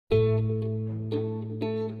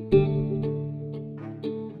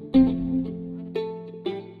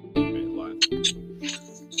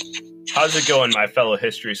How's it going, my fellow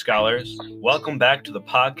history scholars? Welcome back to the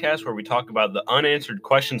podcast where we talk about the unanswered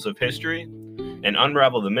questions of history and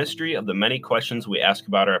unravel the mystery of the many questions we ask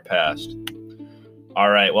about our past.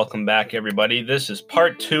 All right, welcome back, everybody. This is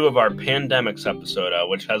part 2 of our pandemics episode,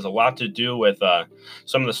 which has a lot to do with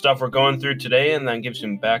some of the stuff we're going through today, and then gives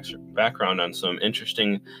some background on some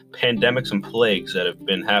interesting pandemics and plagues that have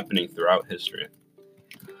been happening throughout history.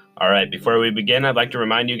 All right, before we begin, I'd like to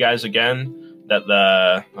remind you guys again that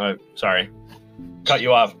cut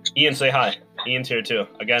you off. Ian, say hi. Ian's here too,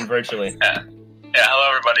 again, virtually. Yeah, hello,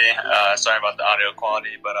 everybody. Sorry about the audio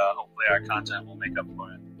quality, but hopefully our content will make up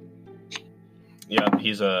for it. Yeah,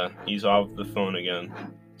 he's off the phone again.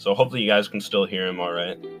 So hopefully you guys can still hear him all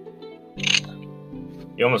right.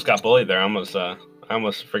 You almost got bullied there. I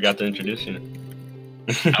almost forgot to introduce you.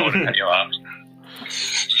 I would have cut you off.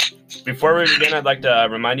 Before we begin, I'd like to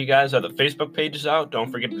remind you guys that the Facebook page is out.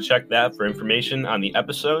 Don't forget to check that for information on the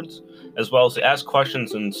episodes, as well as to ask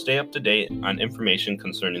questions and stay up to date on information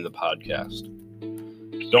concerning the podcast.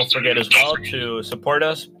 Don't forget as well to support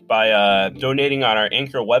us by donating on our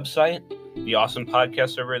Anchor website, the awesome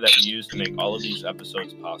podcast server that we use to make all of these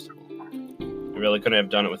episodes possible. We really couldn't have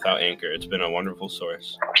done it without Anchor. It's been a wonderful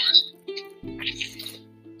source.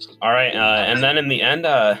 All right, and then in the end,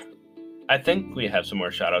 I think we have some more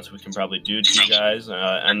shout-outs we can probably do to you guys.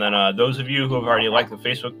 And then those of you who have already liked the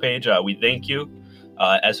Facebook page, we thank you.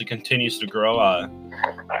 As it continues to grow,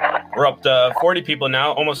 we're up to 40 people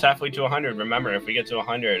now, almost halfway to 100. Remember, if we get to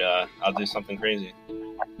 100, I'll do something crazy.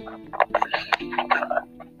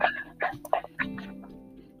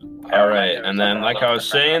 All right, and then like I was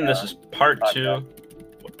saying, this is part 2.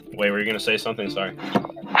 Wait, were you going to say something? Sorry.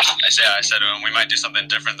 I said we might do something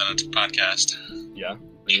different than a podcast. Yeah,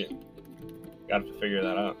 we got to figure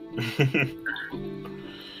that out.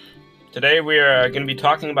 Today we are going to be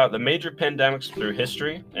talking about the major pandemics through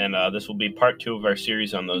history, and this will be part 2 of our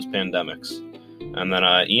series on those pandemics. And then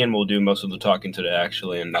Ian will do most of the talking today,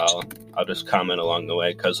 actually, and I'll just comment along the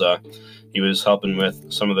way, because he was helping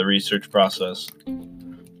with some of the research process.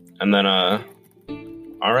 And then, all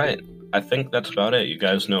right, I think that's about it. You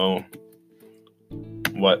guys know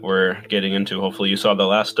what we're getting into. Hopefully you saw the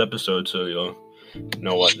last episode, so you'll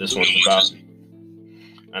know what this one's about.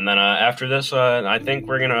 And then after this, I think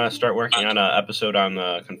we're going to start working on an episode on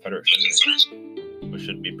the Confederate flag, which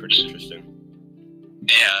should be pretty interesting.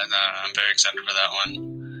 Yeah, I'm very excited for that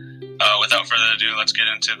one. Without further ado, let's get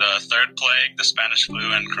into the third plague, the Spanish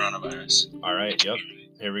flu, and coronavirus. All right, yep.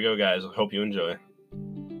 Here we go, guys. Hope you enjoy.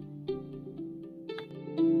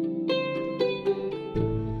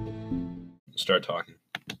 Start talking.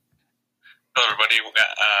 Hello, everybody, and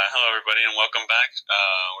welcome back.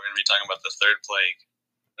 We're going to be talking about the third plague.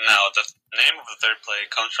 Now, the name of the third plague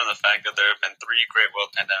comes from the fact that there have been 3 great world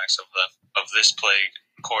pandemics of this plague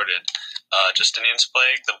recorded. Justinian's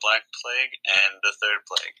plague, the Black Plague, and the Third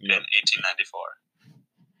Plague in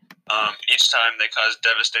 1894. Each time they caused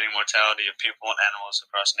devastating mortality of people and animals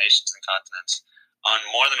across nations and continents. On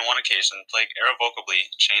more than one occasion, the plague irrevocably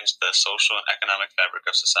changed the social and economic fabric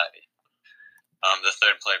of society. The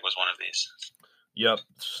Third Plague was one of these. Yep.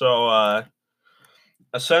 So,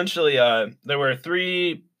 essentially, there were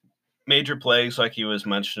 3 major plagues, like he was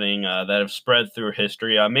mentioning, that have spread through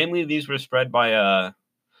history. Mainly, these were spread by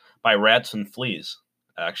rats and fleas.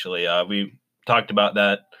 Actually, we talked about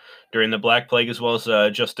that during the Black Plague as well as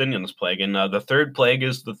Justinian's plague. And the Third Plague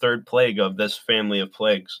is the third plague of this family of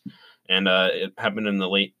plagues, and it happened in the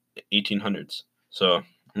late 1800s. So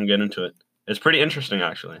we'll get into it. It's pretty interesting,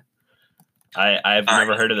 actually. I've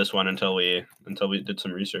never heard of this one until we did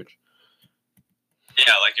some research.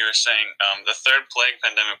 Yeah, like you were saying, the Third Plague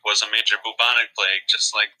pandemic was a major bubonic plague,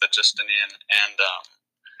 just like the Justinian and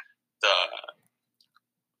the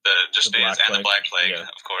Justinians and the Black Plague, yeah.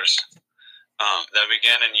 Of course. That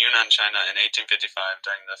began in Yunnan, China, in 1855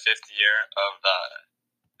 during the 5th year of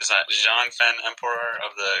is that Zhang Feng, Emperor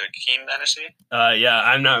of the Qin Dynasty? Yeah,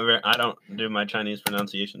 I don't do my Chinese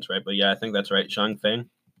pronunciations right, but yeah, I think that's right. Zhang Feng.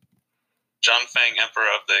 Zhang Feng, Emperor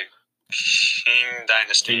of the Qing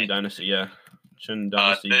Dynasty. Qing Dynasty, yeah. Qin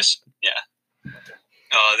Dynasty. This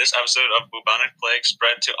episode of bubonic plague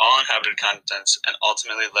spread to all inhabited continents and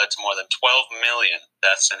ultimately led to more than 12 million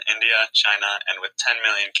deaths in India, China, and with 10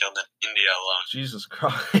 million killed in India alone. Jesus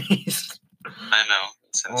Christ. I know.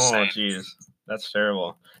 It's insane. Oh, jeez. That's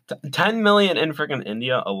terrible. 10 million in freaking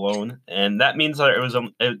India alone, and that means that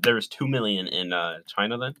there was 2 million in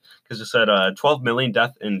China then, because it said 12 million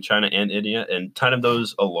death in China and India, and 10 of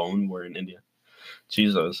those alone were in India.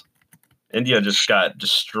 Jesus. India just got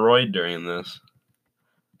destroyed during this.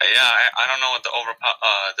 Yeah, I don't know what the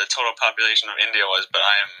total population of India was, but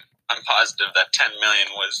I'm positive that 10 million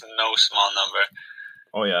was no small number.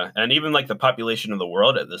 Oh yeah, and even like the population of the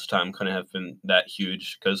world at this time couldn't have been that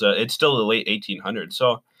huge because it's still the late 1800s.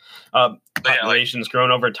 So population's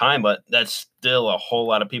grown over time, but that's still a whole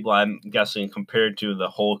lot of people. I'm guessing compared to the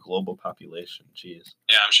whole global population. Jeez.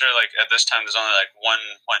 Yeah, I'm sure. Like at this time, there's only like 1.5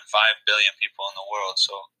 billion people in the world,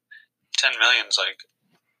 so 10 million is like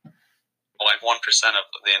 1% of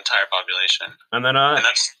the entire population, and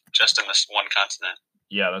that's just in this one continent.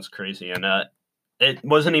 Yeah, that's crazy, and it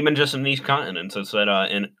wasn't even just in these continents. It's that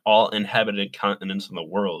in all inhabited continents in the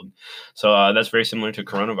world. So that's very similar to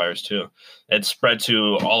coronavirus too. It spread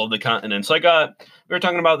to all of the continents. Like we were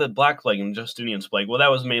talking about the Black Plague and Justinian's plague. Well,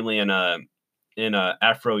 that was mainly in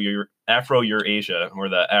Afro-Eurasia or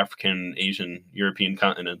the African, Asian, European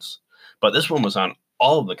continents. But this one was on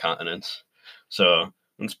all of the continents. So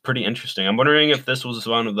it's pretty interesting. I'm wondering if this was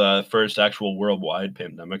one of the first actual worldwide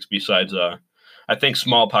pandemics besides I think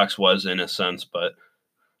smallpox was in a sense, but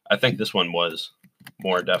I think this one was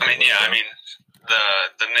more definitely. I mean,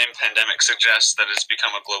 the name pandemic suggests that it's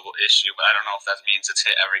become a global issue, but I don't know if that means it's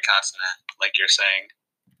hit every continent, like you're saying.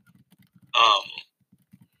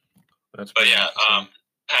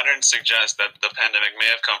 Patterns suggest that the pandemic may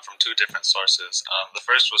have come from two different sources. The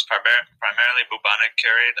first was primarily bubonic,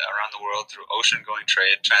 carried around the world through ocean-going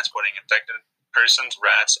trade, transporting infected persons,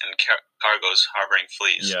 rats, and cargoes harboring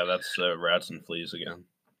fleas. Yeah, that's rats and fleas again.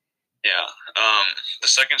 Yeah. The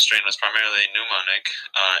second strain was primarily pneumonic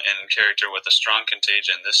in character with a strong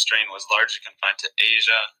contagion. This strain was largely confined to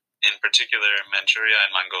Asia, in particular Manchuria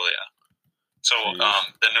and Mongolia. So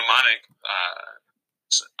the pneumonic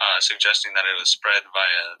suggesting that it was spread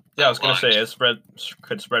via I was going to say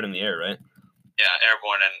could spread in the air, right? Yeah,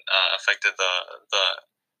 airborne, and affected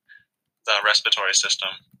the respiratory system.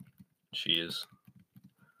 Jeez.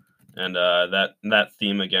 And that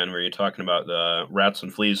theme again, where you're talking about the rats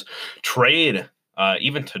and fleas, trade.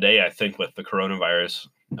 Even today, I think with the coronavirus,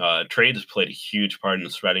 trade has played a huge part in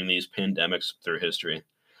spreading these pandemics through history.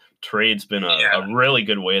 Trade's been a really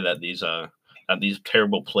good way that these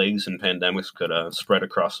terrible plagues and pandemics could spread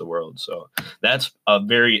across the world. So that's a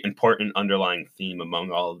very important underlying theme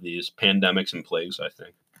among all of these pandemics and plagues, I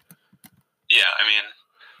think. Yeah, I mean,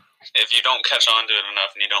 if you don't catch on to it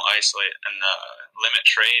enough and you don't isolate and limit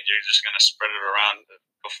trade, you're just going to spread it around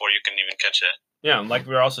before you can even catch it. Yeah, like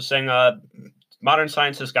we were also saying, modern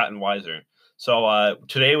science has gotten wiser. So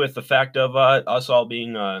today, with the fact of us all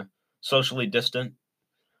being socially distant,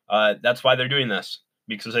 that's why they're doing this.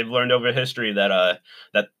 Because they've learned over history that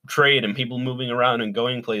that trade and people moving around and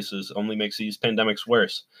going places only makes these pandemics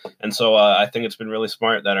worse. And so I think it's been really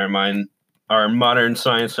smart that our modern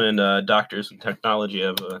science and doctors and technology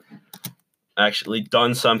have actually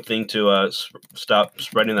done something to stop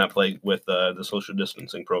spreading that plague with the social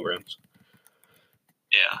distancing programs.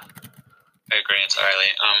 Yeah, I agree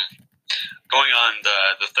entirely. Going on,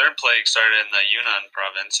 the third plague started in the Yunnan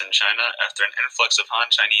province in China after an influx of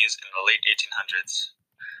Han Chinese in the late 1800s.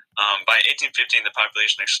 By 1815, the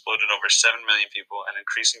population exploded over 7 million people, and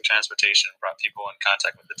increasing transportation brought people in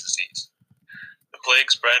contact with the disease. The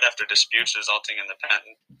plague spread after disputes resulting in the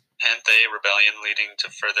Panthay Rebellion, leading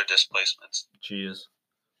to further displacements. Jeez.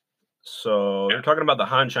 So you're talking about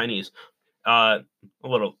the Han Chinese. A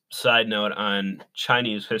little side note on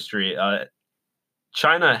Chinese history.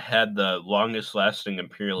 China had the longest lasting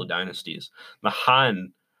imperial dynasties. The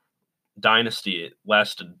Han dynasty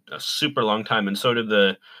lasted a super long time, and so did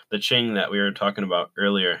the Qing that we were talking about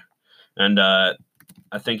earlier. And I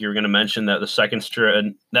think you were going to mention that the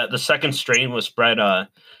second strain was spread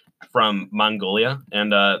from Mongolia,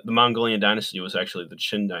 and the Mongolian dynasty was actually the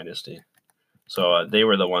Qin dynasty. So they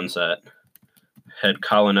were the ones that had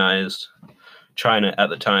colonized China at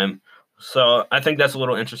the time. So I think that's a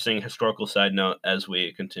little interesting historical side note as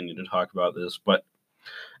we continue to talk about this. But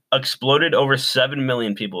exploded over 7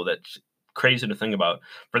 million people. That's crazy to think about.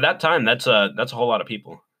 For that time, that's a whole lot of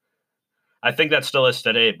people. I think that still is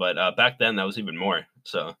today, but back then that was even more.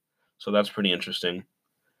 So that's pretty interesting,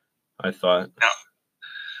 I thought. Yeah.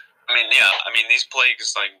 I mean, these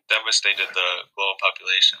plagues like devastated the global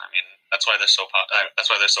population. I mean, that's why they're so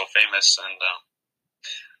famous, and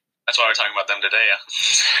that's why we're talking about them today.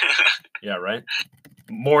 Yeah, right.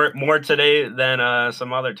 More today than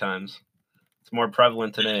some other times. It's more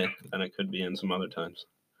prevalent today than it could be in some other times.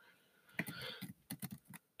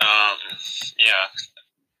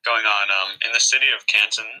 Going on, in the city of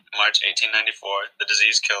Canton, March 1894, the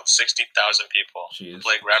disease killed 60,000 people. Jeez. The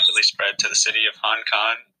plague rapidly spread to the city of Hong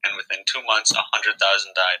Kong, and within 2 months, 100,000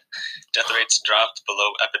 died. Death rates dropped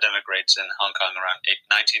below epidemic rates in Hong Kong around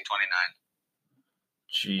 1929.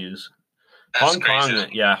 Jeez. That's Hong crazy. Kong,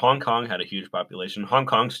 yeah, Hong Kong had a huge population. Hong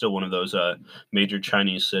Kong's still one of those major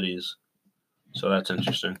Chinese cities, so that's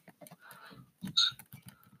interesting.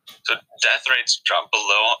 So death rates dropped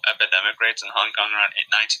below epidemic rates in Hong Kong around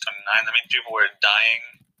 1929. I mean, people were dying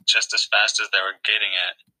just as fast as they were getting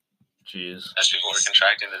it. Jeez. As people were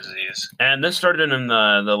contracting the disease. And this started in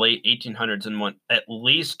the late 1800s and went at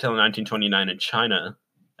least till 1929 in China.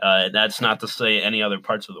 That's not to say any other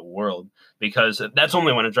parts of the world, because that's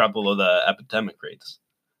only when it dropped below the epidemic rates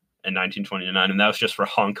in 1929, and that was just for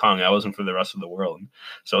Hong Kong. That wasn't for the rest of the world.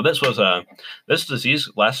 So this was this disease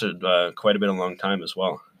lasted quite a bit, a long time as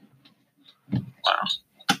well. Wow.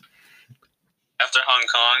 After Hong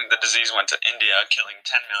Kong, the disease went to India, killing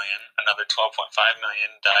 10 million. Another 12.5 million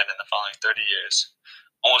died in the following 30 years.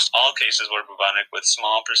 Almost all cases were bubonic, with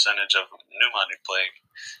small percentage of pneumonic plague.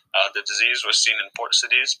 The disease was seen in port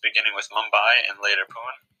cities, beginning with Mumbai and later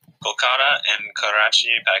Pune, Kolkata, and Karachi,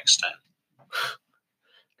 Pakistan.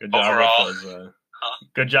 Good job Overall, with those.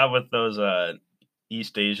 Good job with those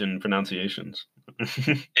East Asian pronunciations.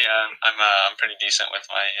 Yeah, I'm pretty decent with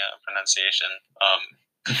my pronunciation.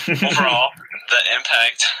 Overall, the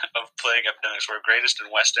impact of plague epidemics were greatest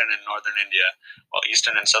in Western and Northern India, while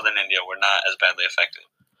Eastern and Southern India were not as badly affected.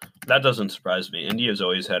 That doesn't surprise me. India's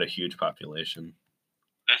always had a huge population.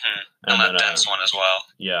 And a dense one as well.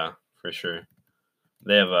 Yeah, for sure.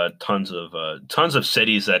 They have tons of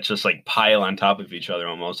cities that just like pile on top of each other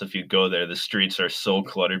almost. If you go there, the streets are so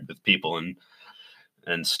cluttered with people and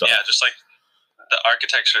stuff. Yeah, just like the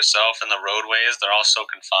architecture itself and the roadways, they're all so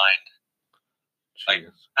confined. Jeez.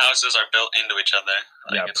 Like houses are built into each other.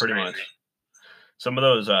 Like, yeah, pretty much. Some of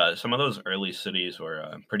those early cities were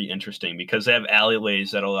pretty interesting because they have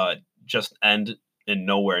alleyways that'll just end in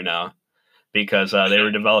nowhere now, because they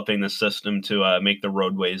were developing this system to make the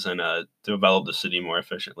roadways and develop the city more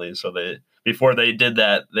efficiently. So before they did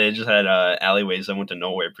that, they just had alleyways that went to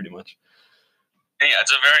nowhere pretty much. Yeah,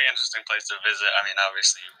 it's a very interesting place to visit. I mean,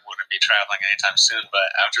 obviously you wouldn't be traveling anytime soon, but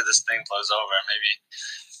after this thing blows over,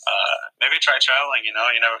 maybe try traveling. You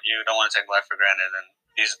don't want to take life for granted, and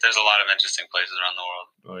there's a lot of interesting places around the world.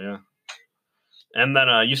 Oh yeah. And then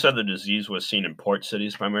you said the disease was seen in port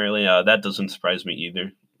cities primarily. That doesn't surprise me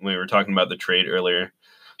either. We were talking about the trade earlier.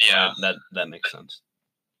 Yeah, that makes sense.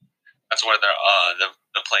 That's where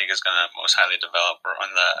the plague is going to most highly develop,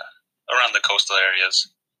 around the coastal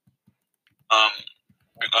areas.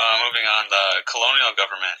 Moving on, the colonial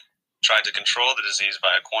government tried to control the disease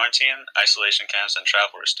via quarantine, isolation camps, and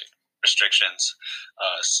travel restrictions.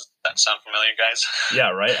 That sound familiar, guys?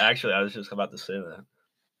 Yeah, right. Actually, I was just about to say that.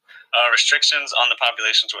 Restrictions on the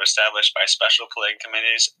populations were established by special plague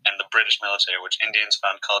committees and the British military, which Indians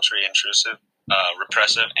found culturally intrusive,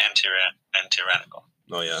 repressive, and tyrannical.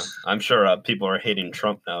 Oh yeah, I'm sure people are hating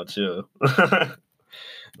Trump now too,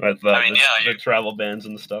 with the travel bans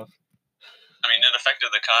and stuff. I mean, it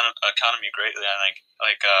affected the economy greatly. And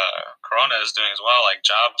like Corona is doing as well. Like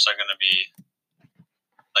jobs are going to be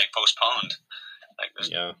postponed. Like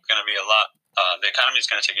there's going to be a lot. The economy is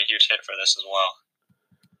going to take a huge hit for this as well.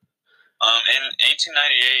 In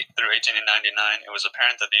 1898 through 1899, it was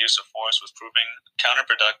apparent that the use of force was proving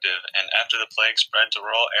counterproductive, and after the plague spread to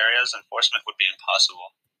rural areas, enforcement would be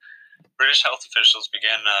impossible. British health officials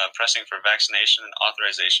began pressing for vaccination and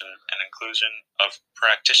authorization and inclusion of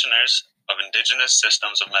practitioners of indigenous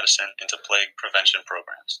systems of medicine into plague prevention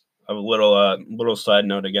programs. A little side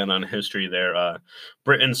note again on history there.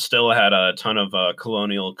 Britain still had a ton of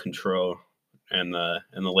colonial control in the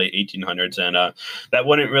late 1800s, and that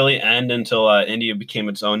wouldn't really end until India became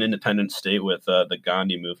its own independent state with the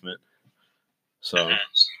Gandhi movement. So,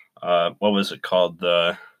 what was it called?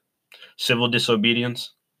 The civil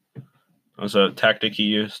disobedience was a tactic he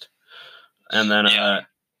used, and then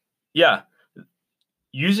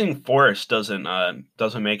using force doesn't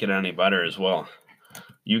make it any better as well.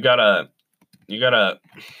 You gotta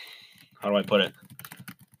how do I put it?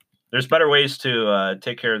 There's better ways to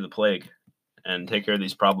take care of the plague and take care of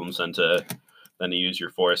these problems than to use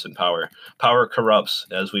your force and power. Power corrupts,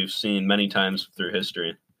 as we've seen many times through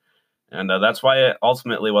history, and that's why it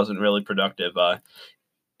ultimately wasn't really productive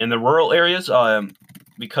in the rural areas,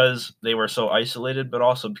 because they were so isolated, but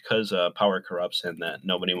also because power corrupts and that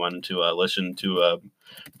nobody wanted to listen to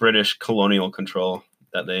British colonial control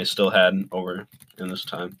that they still had over in this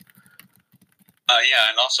time.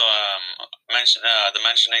 And also the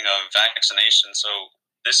mentioning of vaccination. So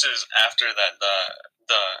this is after that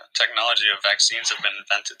the technology of vaccines have been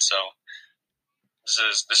invented. So this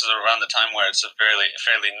is around the time where it's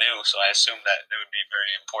fairly new. So I assume that it would be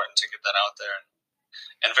very important to get that out there,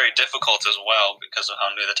 and very difficult as well because of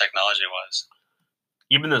how new the technology was.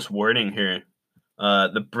 Even this wording here,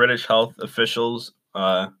 The British health officials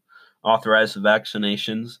authorized the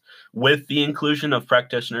vaccinations with the inclusion of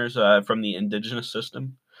practitioners from the indigenous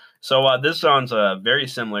system. So this sounds very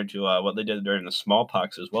similar to what they did during the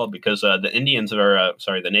smallpox as well, because the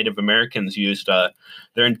the Native Americans used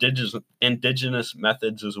their indigenous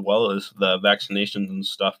methods as well as the vaccinations and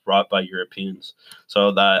stuff brought by Europeans.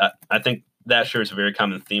 So that I think that shares a very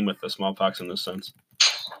common theme with the smallpox in this sense.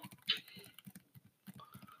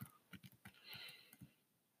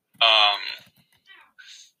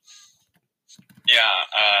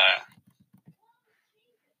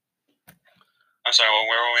 I'm sorry,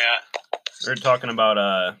 where were we at? We're talking about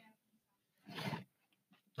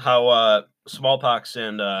how smallpox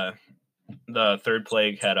and the third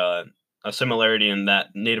plague had a similarity in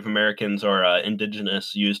that Native Americans or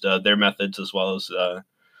indigenous used their methods as well as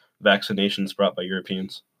vaccinations brought by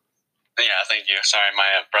Europeans. Yeah, thank you. Sorry,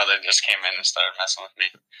 my brother just came in and started messing with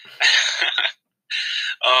me.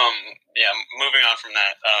 Moving on from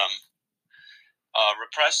that.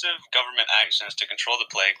 Repressive government actions to control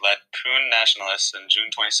the plague led Poon nationalists on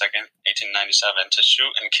June 22nd, 1897 to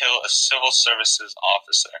shoot and kill a civil services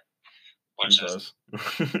officer. Which is,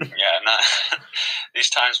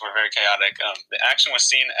 these times were very chaotic. The action was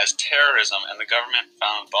seen as terrorism, and the government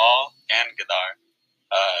found Bal Gangadhar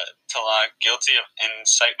Tilak guilty of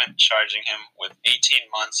incitement, charging him with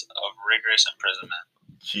 18 months of rigorous imprisonment.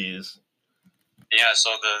 Jeez. Yeah,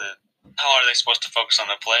 so how are they supposed to focus on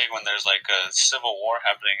the plague when there's like a civil war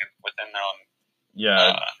happening within their own...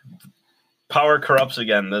 Yeah. Power corrupts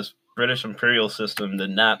again. This British imperial system did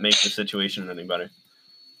not make the situation any better.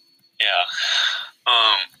 Yeah.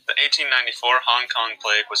 The 1894 Hong Kong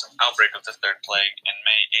plague was an outbreak of the third plague. In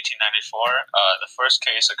May 1894, the first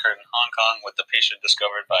case occurred in Hong Kong with the patient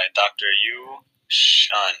discovered by Dr. Yu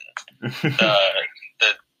Shun.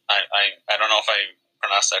 I don't know if I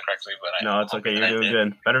pronounced that correctly, but no, it's okay. You're doing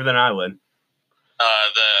good. Better than I would.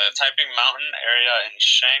 The Taiping Mountain area in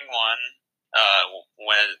Shangwan,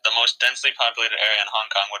 when the most densely populated area in Hong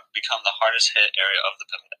Kong, would become the hardest hit area of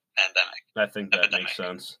the pandemic. I think that makes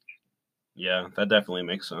sense. Yeah, that definitely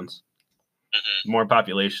makes sense. Mm-hmm. The more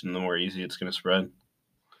population, the more easy it's going to spread.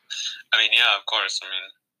 I mean, yeah, of course. I mean,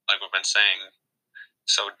 like we've been saying,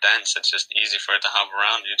 so dense, it's just easy for it to hop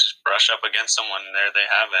around. You just brush up against someone, and there they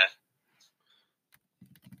have it.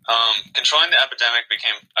 Controlling the epidemic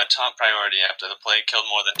became a top priority after the plague killed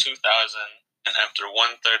more than 2,000, and after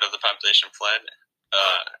 1/3 of the population fled.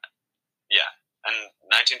 In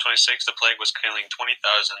 1926, the plague was killing 20,000,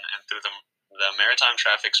 and through the maritime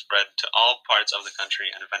traffic spread to all parts of the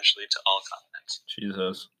country and eventually to all continents.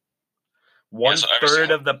 Jesus.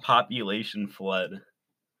 1/3 of the population fled.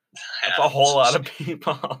 That's a whole lot of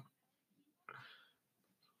people.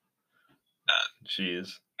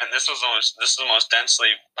 Jeez. And this is the most densely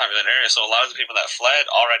populated area, so a lot of the people that fled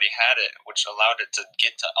already had it, which allowed it to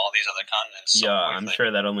get to all these other continents. So quickly. I'm sure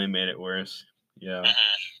that only made it worse. Yeah.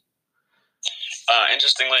 Mm-hmm.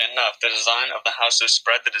 Interestingly enough, the design of the houses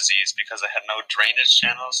spread the disease because they had no drainage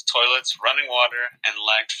channels, toilets, running water, and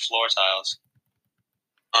lacked floor tiles.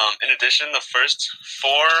 In addition, the first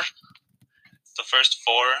four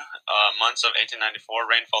months of 1894,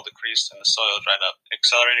 rainfall decreased and the soil dried up,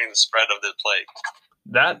 accelerating the spread of the plague.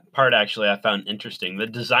 That part actually I found interesting. The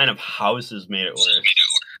design of houses made it worse.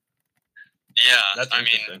 Yeah, that's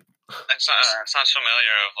interesting. It sounds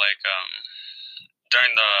familiar of like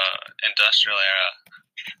during the industrial era.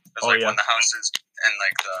 It's when the houses and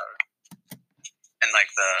the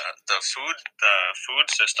food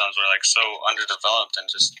systems were like so underdeveloped and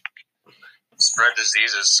just spread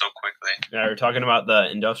diseases so quickly. Yeah, we're talking about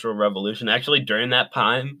the Industrial Revolution. Actually, during that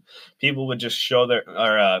time, people would just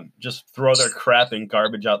just throw their crap and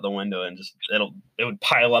garbage out the window, and it would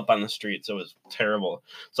pile up on the streets. It was terrible.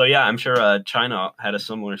 So yeah, I'm sure China had a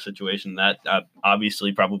similar situation. That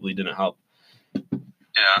obviously probably didn't help.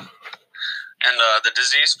 Yeah. And the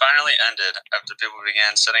disease finally ended after people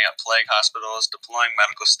began setting up plague hospitals, deploying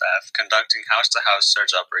medical staff, conducting house-to-house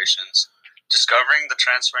search operations, discovering the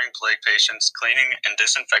transferring plague patients, cleaning and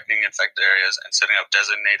disinfecting infected areas, and setting up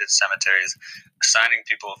designated cemeteries, assigning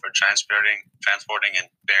people for transporting and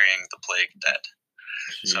burying the plague dead.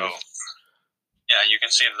 Jeez. So, yeah, you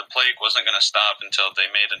can see the plague wasn't going to stop until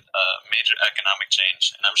they made a major economic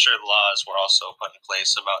change. And I'm sure laws were also put in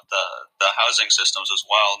place about the housing systems as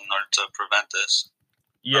well in order to prevent this.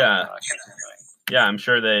 Yeah. Yeah, I'm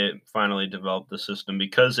sure they finally developed the system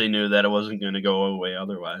because they knew that it wasn't going to go away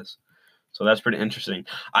otherwise. So that's pretty interesting.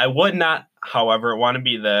 I would not, however, want to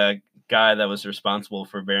be the guy that was responsible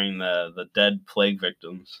for burying the dead plague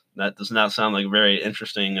victims. That does not sound like a very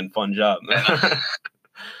interesting and fun job.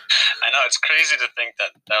 I know, it's crazy to think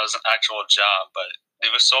that that was an actual job, but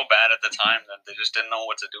it was so bad at the time that they just didn't know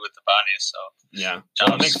what to do with the bodies. So yeah,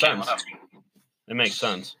 well, it makes sense. It makes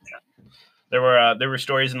sense. There were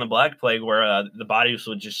stories in the Black Plague where the bodies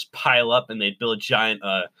would just pile up and they'd build giant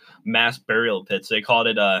mass burial pits. They called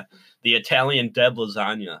it the Italian dead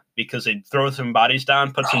lasagna because they'd throw some bodies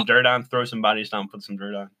down, put some dirt on, throw some bodies down, put some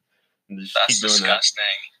dirt on, and just That's keep doing disgusting.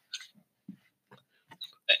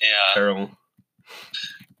 Yeah. Terrible.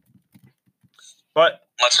 But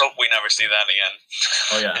let's hope we never see that again.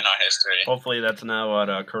 Oh yeah. In our history. Hopefully that's not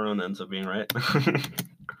what Corona ends up being, right?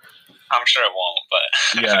 I'm sure it won't,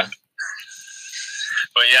 but yeah.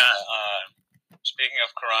 But yeah, speaking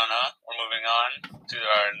of Corona, we're moving on to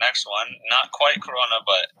our next one. Not quite Corona,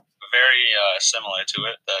 but very similar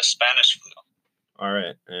to it, the Spanish flu. All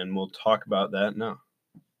right, and we'll talk about that now.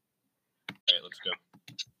 All right, let's go.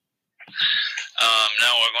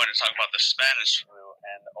 Now we're going to talk about the Spanish flu,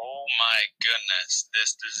 and oh my goodness,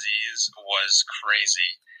 this disease was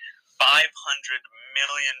crazy. 500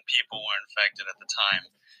 million people were infected at the time.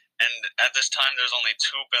 And at this time, there's only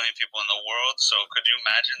 2 billion people in the world, so could you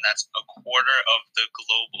imagine that's a quarter of the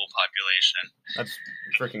global population? That's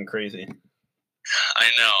freaking crazy. I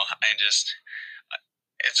know.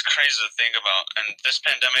 It's crazy to think about. And this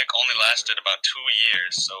pandemic only lasted about 2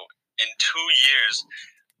 years, so in 2 years,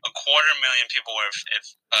 250,000 people were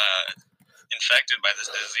infected by this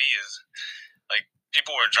disease. Like,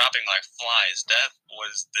 people were dropping like flies. Death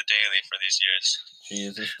was the daily for these years.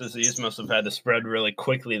 Jeez, this disease must have had to spread really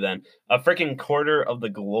quickly then. A freaking quarter of the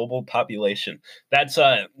global population. That's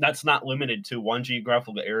not limited to one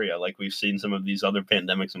geographical area like we've seen some of these other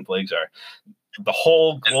pandemics and plagues are. The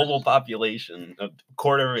whole global population, a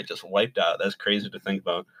quarter of it just wiped out. That's crazy to think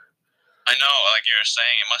about. I know, like you were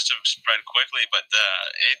saying, it must have spread quickly, but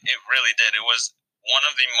it really did. It was one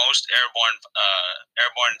of the most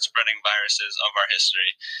airborne spreading viruses of our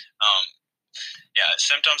history.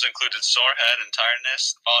 Symptoms included sore head and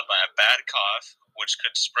tiredness, followed by a bad cough, which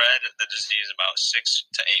could spread the disease about 6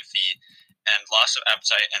 to 8 feet, and loss of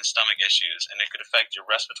appetite and stomach issues, and it could affect your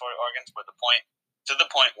respiratory organs to the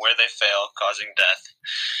point where they fail, causing death.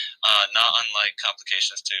 Not unlike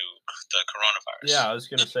complications to the coronavirus. Yeah, I was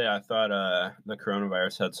gonna say I thought the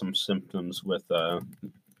coronavirus had some symptoms with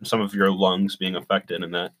some of your lungs being affected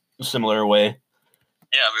in that similar way.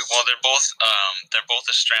 Yeah, well, they're both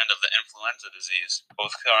a strand of the influenza disease.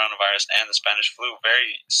 Both coronavirus and the Spanish flu,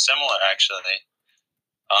 very similar, actually.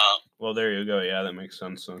 Well, there you go. Yeah, that makes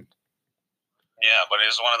sense. Then. Yeah, but it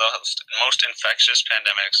was one of the most infectious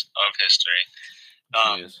pandemics of history.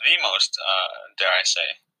 The most, dare I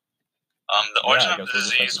say. The origin of the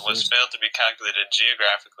disease was failed to be calculated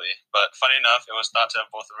geographically, but funny enough, it was thought to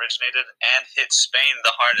have both originated and hit Spain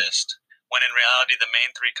the hardest, when in reality the main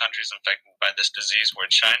 3 countries infected by this disease were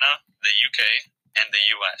China, the UK, and the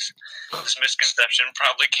US. This misconception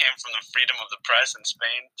probably came from the freedom of the press in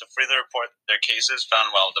Spain to freely report their cases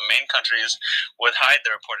found while the main countries would hide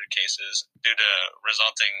their reported cases due to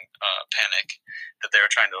resulting panic that they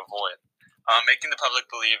were trying to avoid. Making the public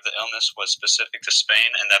believe the illness was specific to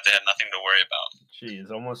Spain and that they had nothing to worry about.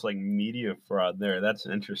 Geez, almost like media fraud there. That's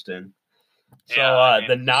interesting. So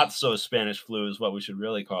the not-so-Spanish flu is what we should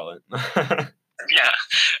really call it. Yeah,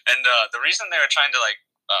 and the reason they were trying to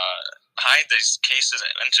hide these cases,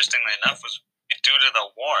 interestingly enough, was due to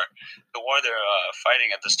the war they're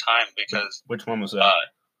fighting at this time. Because which one was that?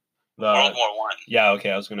 World War I. Yeah,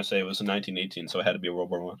 okay, I was going to say it was in 1918, so it had to be World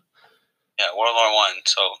War I. Yeah, World War I.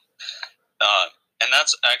 So, and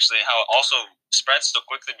that's actually how it also spread so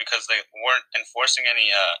quickly because they weren't enforcing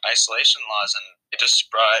any isolation laws, and it just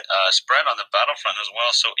spread on the battlefront as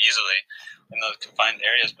well so easily in the confined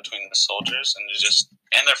areas between the soldiers, and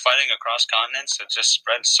they're fighting across continents. It just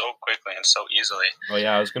spread so quickly and so easily. Oh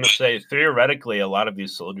yeah, I was gonna say theoretically a lot of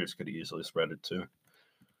these soldiers could easily spread it too.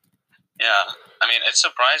 Yeah, I mean it's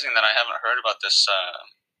surprising that I haven't heard about this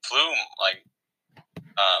flu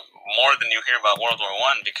more than you hear about World War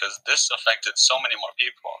I because this affected so many more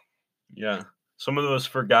people. Yeah. Some of those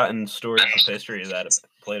forgotten stories of history that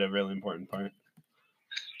played a really important part.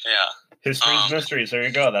 Yeah. History's mysteries. There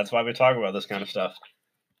you go. That's why we talk about this kind of stuff.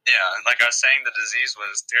 Yeah, like I was saying, the disease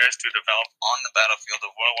was theorized to develop on the battlefield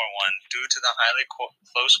of World War I due to the highly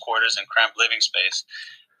close quarters and cramped living space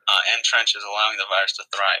and trenches allowing the virus to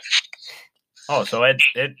thrive. Oh, so it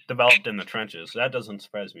developed in the trenches. That doesn't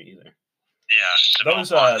surprise me either.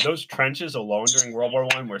 Yeah, those trenches alone during World War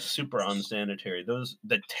I were super unsanitary.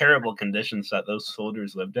 The terrible conditions that those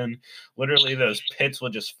soldiers lived in. Literally, those pits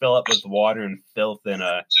would just fill up with water and filth, and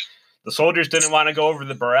the soldiers didn't want to go over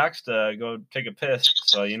the barracks to go take a piss.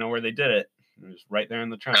 So you know where they did it? It was right there in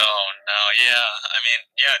the trench. Oh no, yeah. I mean,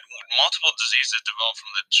 yeah, multiple diseases develop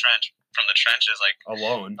from the trenches. Like,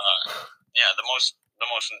 Alone. yeah, the most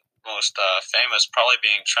famous probably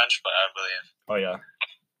being trench foot, I believe. Oh yeah.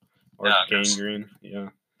 Or Yeah, gangrene. Yeah.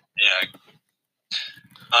 Yeah.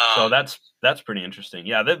 So that's pretty interesting.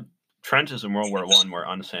 Yeah, the trenches in World War I were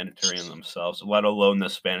unsanitary in themselves, let alone the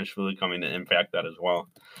Spanish flu coming to impact that as well.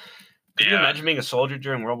 Could you imagine being a soldier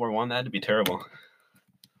during World War I? That had to be terrible. I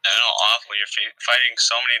know, awful. You're fighting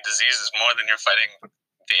so many diseases more than you're fighting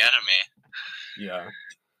the enemy. Yeah.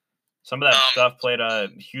 Some of that stuff played a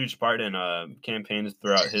huge part in campaigns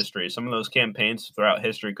throughout history. Some of those campaigns throughout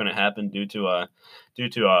history couldn't happen due to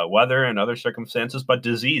weather and other circumstances, but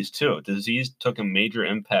disease too. Disease took a major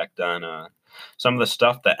impact on some of the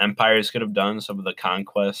stuff that empires could have done, some of the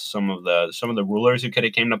conquests, some of the rulers who could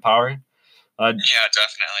have came to power. Yeah,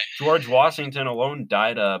 definitely. George Washington alone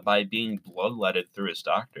died by being bloodletted through his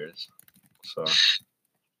doctors. So,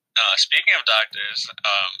 speaking of doctors,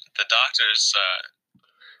 the doctors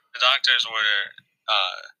were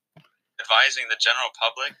advising the general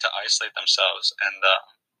public to isolate themselves, and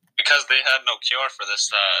because they had no cure for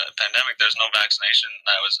this pandemic, there's no vaccination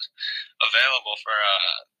that was available for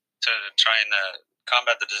to try and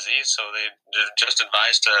combat the disease. So they're just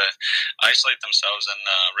advised to isolate themselves and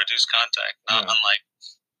reduce contact. Not unlike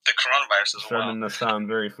the coronavirus as well. Starting to sound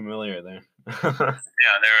very familiar there.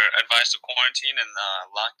 Yeah, they were advised to quarantine and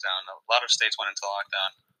lockdown. A lot of states went into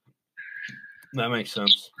lockdown. That makes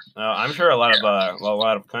sense. I'm sure a lot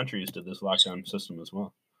of countries did this lockdown system as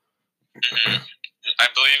well. Mm-hmm. I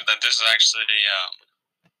believe that this is actually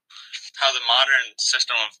how the modern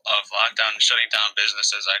system of lockdown and shutting down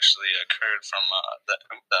businesses actually occurred from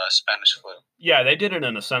the Spanish flu. Yeah, they did it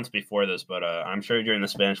in a sense before this, but I'm sure during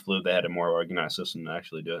the Spanish flu they had a more organized system to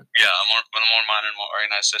actually do it. Yeah, a more modern, more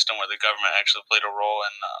organized system where the government actually played a role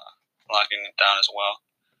in locking it down as well.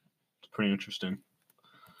 It's pretty interesting.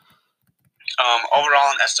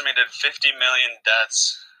 Overall, an estimated 50 million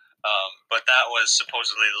deaths, but that was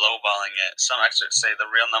supposedly lowballing it. Some experts say the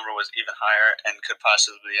real number was even higher and could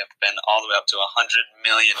possibly have been all the way up to 100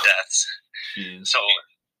 million deaths. Jeez. So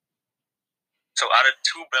out of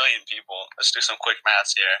 2 billion people, let's do some quick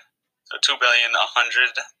maths here. So 2 billion,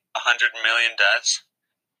 100 million deaths.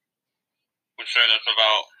 I'm sure that's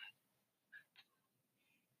about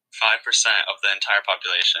 5% of the entire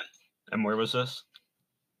population. And where was this?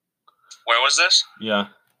 Where was this?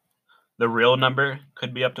 Yeah. The real number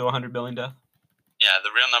could be up to 100 billion deaths? Yeah,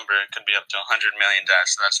 the real number could be up to 100 million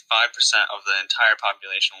deaths. So that's 5% of the entire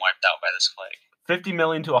population wiped out by this plague. 50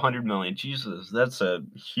 million to 100 million. Jesus, that's a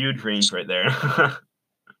huge range right there.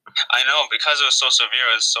 I know, because it was so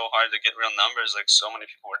severe, it was so hard to get real numbers. Like, so many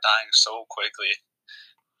people were dying so quickly.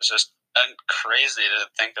 It's just crazy to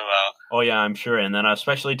think about. Oh yeah, I'm sure. And then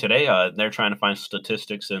especially today, they're trying to find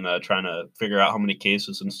statistics and trying to figure out how many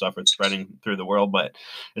cases and stuff are spreading through the world. But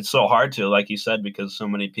it's so hard to, like you said, because so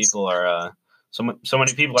many people are so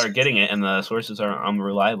many people are getting it, and the sources are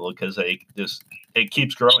unreliable because it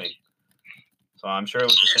keeps growing. So I'm sure it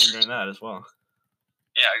was the same during that as well.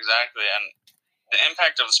 Yeah, exactly. And the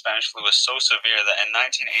impact of the Spanish flu was so severe that in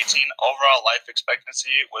 1918, overall life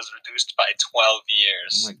expectancy was reduced by 12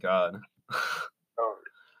 years. Oh my God.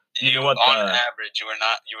 You know what? On average, you were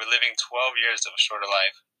living 12 years of a shorter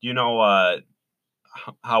life. Do you know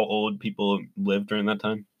how old people lived during that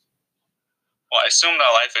time? Well, I assume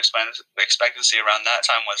that life expectancy around that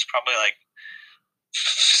time was probably like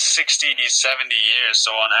 60, 70 years.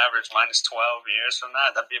 So on average, minus 12 years from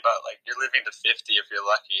that, that'd be about like you're living to 50 if you're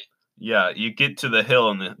lucky. Yeah, you get to the hill,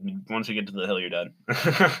 and once you get to the hill, you're dead.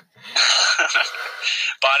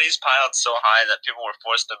 Bodies piled so high that people were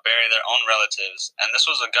forced to bury their own relatives, and this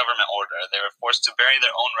was a government order. They were forced to bury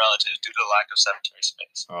their own relatives due to the lack of cemetery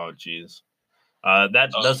space. Oh, jeez. That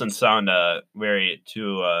doesn't sound very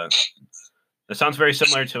too. It sounds very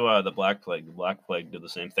similar to the Black Plague. The Black Plague did the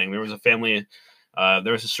same thing. There was a family.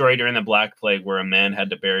 There was a story during the Black Plague where a man had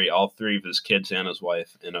to bury all 3 of his kids and his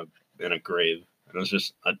wife in a grave. It was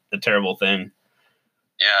just a terrible thing.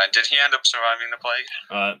 Yeah, did he end up surviving the plague?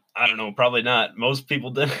 I don't know, probably not. Most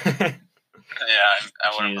people did. Yeah,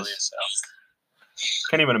 I wouldn't believe so.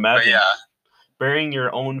 Can't even imagine. But yeah. Burying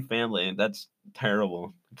your own family, that's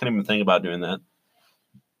terrible. I can't even think about doing that.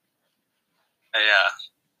 Yeah.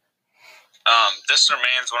 This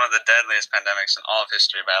remains one of the deadliest pandemics in all of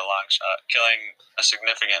history by a long shot, killing a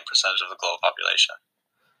significant percentage of the global population.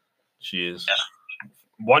 Jeez. Yeah.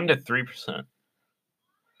 1 to 3%.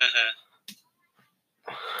 Mm-hmm.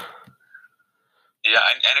 Yeah,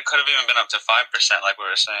 and it could have even been up to 5%, like we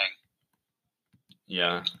were saying.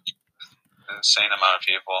 Yeah. An insane amount of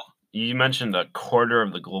people. You mentioned a quarter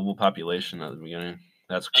of the global population at the beginning.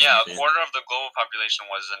 That's crazy. Yeah, a quarter of the global population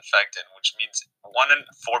was infected, which means 1 in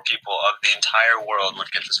 4 people of the entire world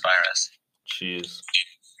would get this virus. Jeez.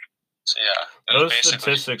 So yeah, those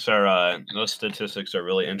statistics are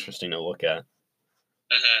really interesting to look at.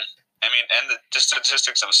 Mm-hmm. I mean, and the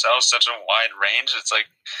statistics themselves, such a wide range. It's like,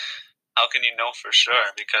 how can you know for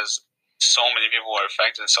sure? Because so many people were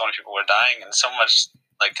affected, so many people were dying, and so much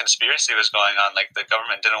like conspiracy was going on. Like the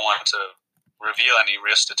government didn't want to reveal any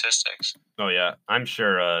real statistics. Oh yeah, I'm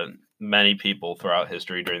sure many people throughout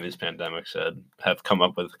history during these pandemics have come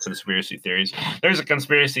up with conspiracy theories. There's a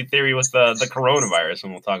conspiracy theory with the coronavirus,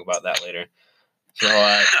 and we'll talk about that later. So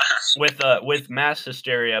with mass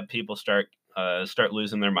hysteria, people start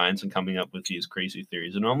losing their minds and coming up with these crazy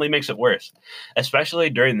theories, and it only makes it worse.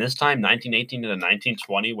 Especially during this time, 1918 to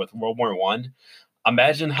 1920, with World War I.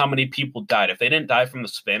 Imagine how many people died. If they didn't die from the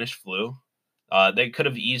Spanish flu, they could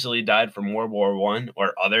have easily died from World War I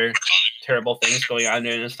or other terrible things going on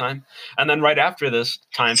during this time. And then right after this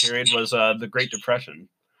time period was the Great Depression.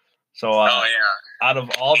 So out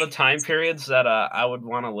of all the time periods that I would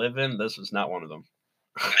want to live in, this is not one of them.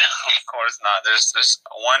 No, of course not. There's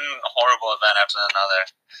one horrible event after another.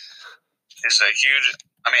 It's a huge.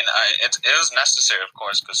 I mean, it was necessary, of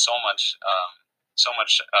course, because so much a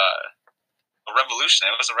revolution.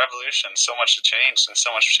 It was a revolution. So much changed, and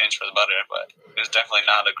so much changed for the better. But it was definitely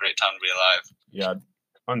not a great time to be alive. Yeah,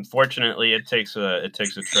 unfortunately, it takes a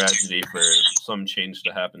tragedy for some change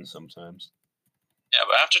to happen sometimes. Yeah,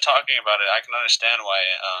 but after talking about it, I can understand why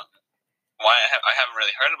I haven't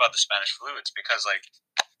really heard about the Spanish flu. It's because like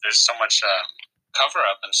there's so much cover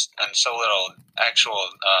up and so little actual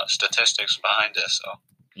statistics behind it. So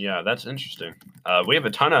yeah, that's interesting. We have a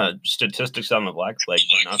ton of statistics on the Black Plague,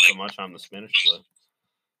 but not so much on the Spanish flu.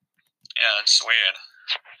 Yeah, that's weird.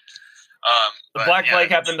 The Black Plague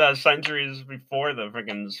happened centuries before the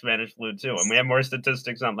freaking Spanish flu too, and we have more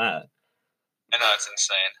statistics on that. I know, it's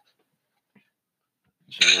insane.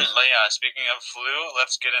 But yeah, speaking of flu,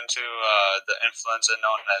 let's get into the influenza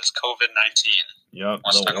known as COVID-19. Yep,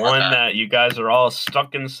 the one that you guys are all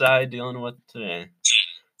stuck inside dealing with today.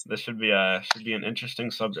 This should be an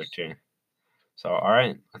interesting subject here. So, all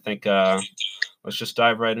right, I think let's just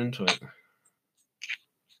dive right into it.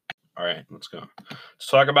 All right, let's go. Let's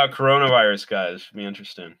talk about coronavirus, guys. Should be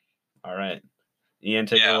interesting. All right, Ian,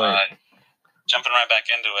 take it away. Jumping right back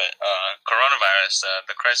into it, coronavirus,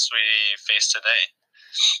 the crisis we face today,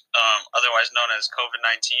 otherwise known as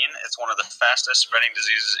COVID-19, is one of the fastest spreading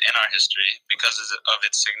diseases in our history. Because of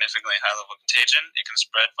its significantly high level of contagion, it can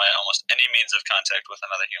spread by almost any means of contact with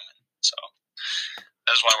another human. So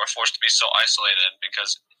that's why we're forced to be so isolated,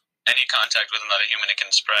 because any contact with another human, it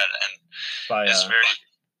can spread, and it's very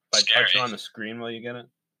scary. Touch on the screen while you get it.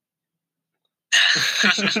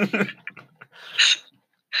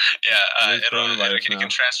 Yeah, it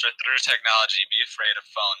can transfer through technology. Be afraid of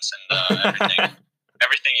phones and everything.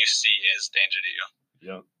 Everything you see is danger to you.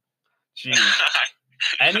 Yep. Jeez.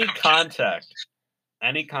 Any contact.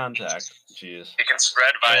 Jeez. It can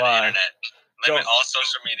spread via the internet. Limit all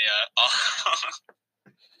social media.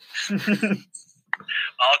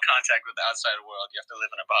 All contact with the outside world. You have to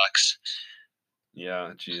live in a box.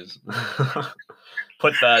 Yeah, jeez.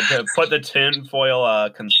 Put the tinfoil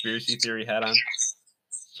conspiracy theory hat on.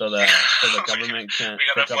 So the government can't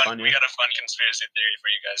pick up on you. We got a fun conspiracy theory for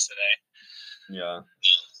you guys today. Yeah,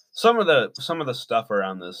 some of the stuff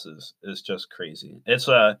around this is just crazy. It's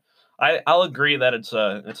I'll agree that it's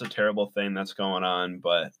a terrible thing that's going on,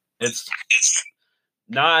 but it's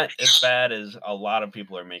not as bad as a lot of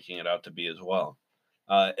people are making it out to be as well.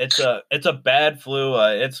 It's a bad flu.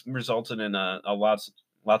 It's resulted in lots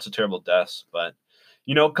of terrible deaths, but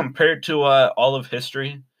compared to all of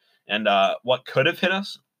history and what could have hit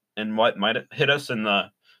us and what might have hit us in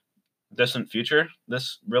the distant future,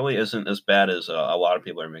 this really isn't as bad as a lot of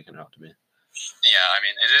people are making it out to be. Yeah, I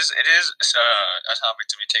mean, it is a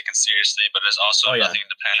topic to be taken seriously, but it's also nothing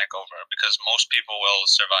to panic over, because most people will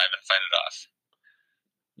survive and fight it off.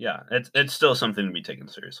 Yeah, it's still something to be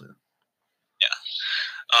taken seriously. Yeah.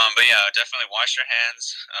 But yeah, definitely wash your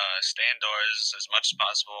hands, stay indoors as much as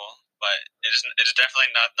possible, but it's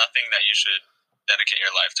definitely nothing that you should dedicate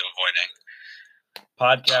your life to avoiding.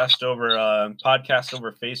 Podcast over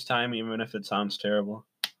FaceTime, even if it sounds terrible.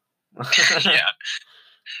 Yeah,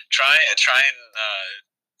 try and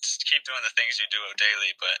just keep doing the things you do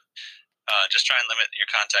daily, but just try and limit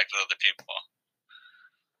your contact with other people.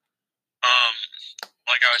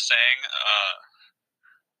 Like I was saying,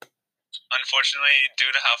 unfortunately,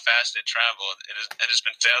 due to how fast it traveled, it has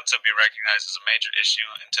been failed to be recognized as a major issue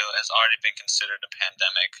until it has already been considered a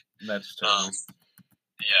pandemic. That's terrible.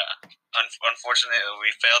 Yeah. Unfortunately,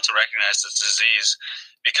 we failed to recognize this disease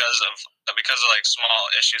because of like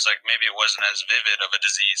small issues. Like maybe it wasn't as vivid of a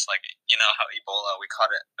disease. Like how Ebola, we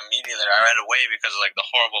caught it immediately right away because of like the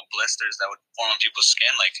horrible blisters that would form on people's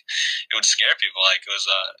skin. Like it would scare people. Like it was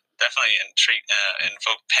definitely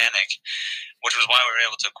invoke panic, which was why we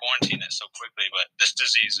were able to quarantine it so quickly. But this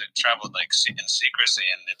disease, it traveled like in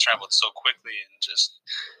secrecy, and it traveled so quickly, and just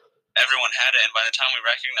everyone had it, and by the time we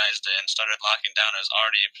recognized it and started locking down, it was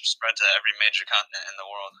already spread to every major continent in the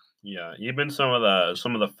world. Yeah, even some of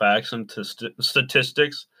the facts and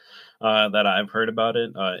statistics that I've heard about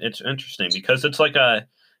it, it's interesting because it's like a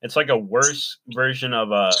worse version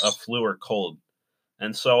of a flu or cold,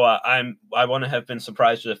 and so I wouldn't have been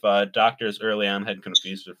surprised if doctors early on had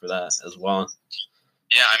confused it for that as well.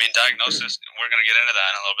 Yeah, I mean, diagnosis, we're going to get into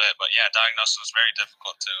that in a little bit, but yeah, diagnosis was very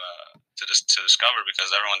difficult to discover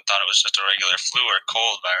because everyone thought it was just a regular flu or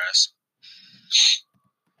cold virus.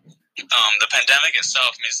 The pandemic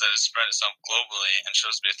itself means that it spread itself globally and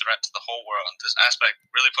shows to be a threat to the whole world. This aspect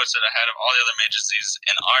really puts it ahead of all the other major diseases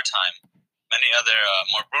in our time. Many other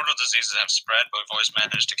more brutal diseases have spread, but we've always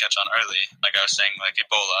managed to catch on early, like I was saying, like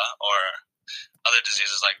Ebola or other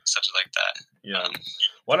diseases such like that. Yeah.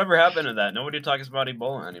 Whatever happened to that? Nobody talks about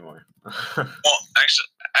Ebola anymore. Well, actually,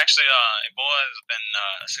 Ebola has been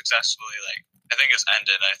successfully, I think it's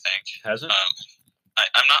ended. I think has it?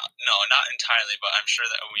 I'm not entirely, but I'm sure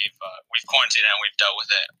that we've quarantined it and we've dealt with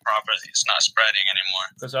it properly. It's not spreading anymore.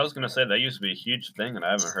 Because I was gonna say that used to be a huge thing, and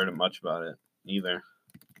I haven't heard much about it either.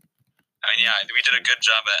 I mean, yeah, we did a good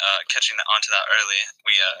job at catching onto that early.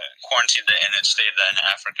 We quarantined it and it stayed in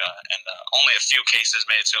Africa, and only a few cases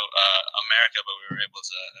made it to America, but we were able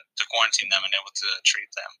to quarantine them and able to treat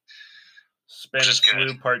them. Spanish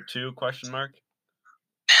flu part 2? I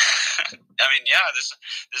mean, yeah, this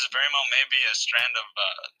very well may be a strand of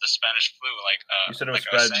the Spanish flu. You said it was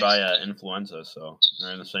spread by influenza, so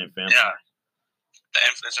they're in the same family. Yeah,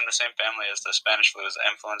 it's in the same family as the Spanish flu, is the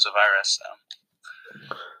influenza virus.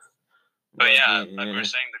 But yeah, like we were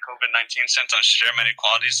saying, the COVID-19 symptoms share many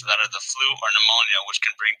qualities to that of the flu or pneumonia, which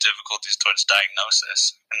can bring difficulties towards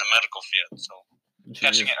diagnosis in the medical field. So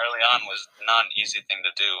catching it early on was not an easy thing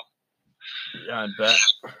to do. Yeah, I bet.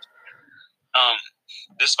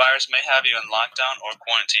 This virus may have you in lockdown or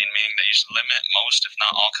quarantine, meaning that you should limit most, if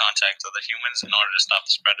not all, contact with other humans in order to stop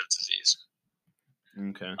the spread of disease.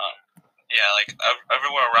 Okay. Yeah, like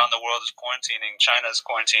everywhere around the world is quarantining. China is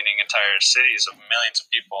quarantining entire cities of millions of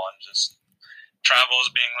people, and just travel is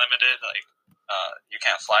being limited. Like you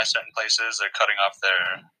can't fly certain places. They're cutting off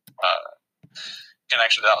their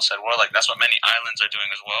connection to the outside world. Like that's what many islands are doing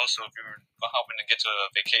as well. So if you're hoping to get to a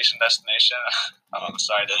vacation destination, I'm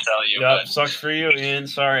sorry to tell you. Yeah, sucks for you, Ian.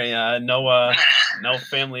 Sorry, no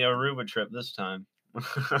family Aruba trip this time.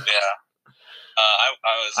 Yeah,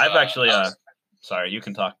 I've actually. Sorry, you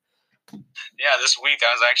can talk. Yeah, this week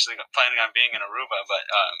I was actually planning on being in Aruba, but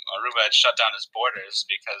Aruba had shut down its borders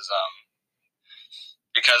because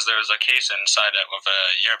there was a case inside it of a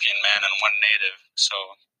European man and one native. So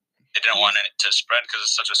they didn't want it to spread because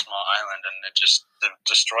it's such a small island, and it just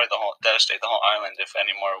devastate the whole island if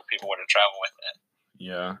any more people were to travel with it.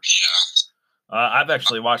 Yeah. I've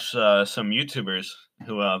actually watched some YouTubers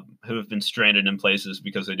who have been stranded in places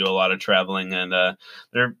because they do a lot of traveling, and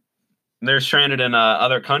they're stranded in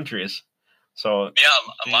other countries. So yeah,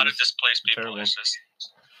 a lot of displaced people. Terrible. It's just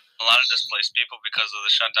a lot of displaced people because of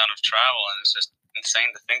the shutdown of travel, and it's just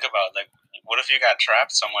insane to think about. Like, what if you got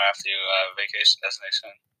trapped somewhere after you vacation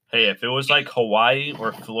destination? Hey, if it was like Hawaii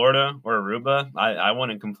or Florida or Aruba, I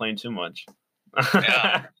wouldn't complain too much.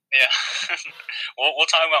 Yeah. We'll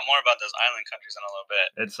talk about more about those island countries in a little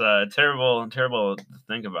bit. It's terrible to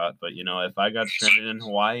think about, but if I got stranded in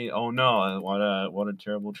Hawaii, oh no, what a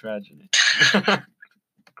terrible tragedy.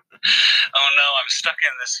 Oh no, I'm stuck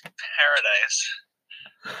in this paradise.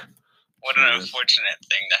 What an unfortunate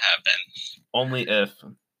thing to happen. Only if.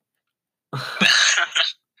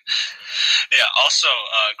 Yeah, also,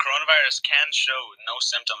 coronavirus can show no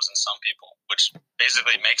symptoms in some people, which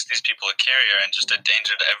basically makes these people a carrier and just a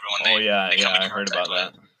danger to everyone. I heard about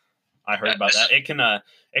that.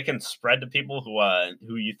 It can spread to people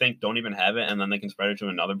who you think don't even have it, and then they can spread it to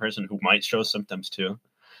another person who might show symptoms too.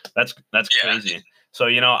 That's crazy. So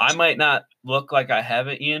I might not look like I have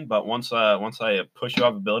it, Ian, but once I push you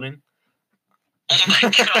off a building, oh my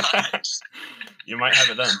god, you might have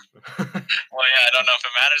it then. Well, yeah, I don't know if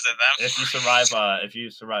it matters to them. If you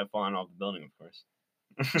survive falling off the building, of course.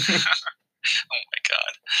 Oh my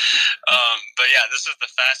god. But yeah, this is the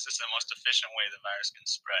fastest and most efficient way the virus can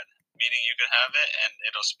spread. Meaning you could have it and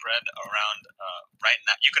it'll spread around right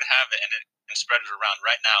now. You could have it and spread it around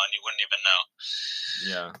right now and you wouldn't even know.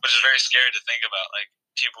 Yeah. Which is very scary to think about. Like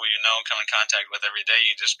people you know come in contact with every day,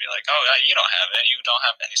 you just be like, oh, you don't have it. You don't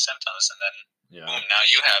have any symptoms. And then boom, now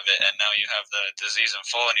you have it. And now you have the disease in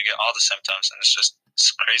full and you get all the symptoms. And it's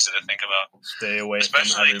crazy to think about. Stay away from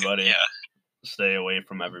everybody. Yeah. Stay away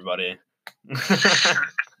from everybody.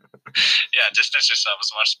 Yeah, distance yourself as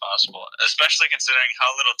much as possible, especially considering how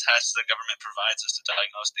little tests the government provides us to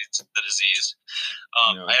diagnose the disease.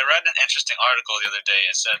 I read an interesting article the other day.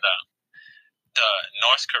 It said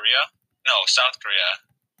South Korea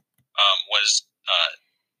was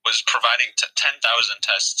providing 10,000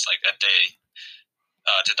 tests like a day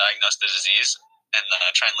to diagnose the disease and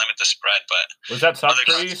try and limit the spread. But was that South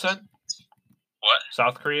Korea you said? What?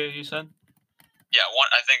 South Korea you said? Yeah,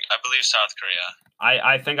 I believe South Korea.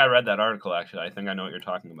 I think I read that article, actually. I think I know what you're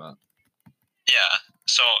talking about. Yeah.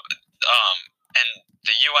 So, and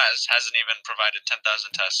the U.S. hasn't even provided 10,000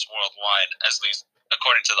 tests worldwide, at least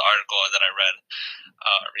according to the article that I read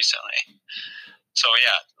recently. So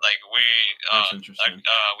yeah, like we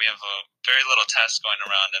have a very little tests going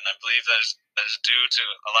around, and I believe that is due to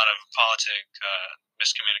a lot of politic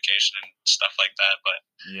miscommunication and stuff like that. But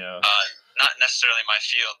not necessarily my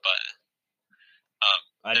field, but.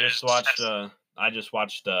 I just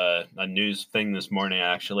watched a news thing this morning,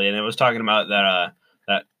 actually, and it was talking about that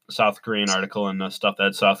South Korean article and the stuff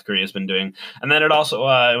that South Korea has been doing, and then it also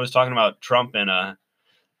it was talking about Trump, and I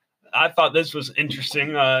thought this was interesting.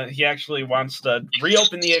 He actually wants to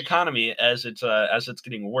reopen the economy as it's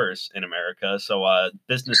getting worse in America, so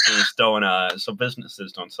businesses don't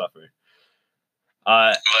suffer.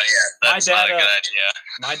 But yeah, that's not a good idea.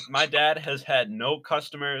 My dad has had no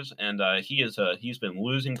customers, and he's been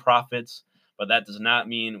losing profits. But that does not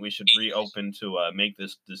mean we should reopen to make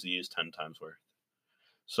this disease 10 times worse.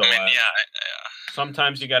 So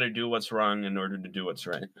sometimes you got to do what's wrong in order to do what's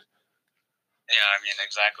right. Yeah, I mean,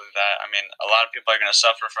 exactly that. I mean, a lot of people are going to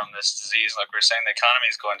suffer from this disease. Like we're saying, the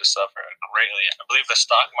economy is going to suffer greatly. I believe the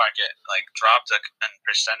stock market dropped a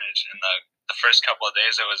percentage in the first couple of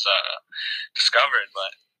days it was discovered.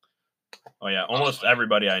 But almost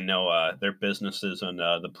everybody I know, their businesses and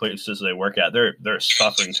the places they work at, they're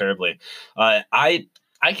suffering terribly. I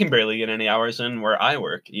can barely get any hours in where I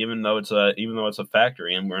work, even though it's a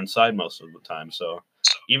factory and we're inside most of the time. So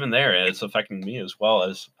even there, it's affecting me as well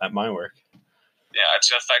as at my work. Yeah,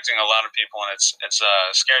 it's affecting a lot of people, and it's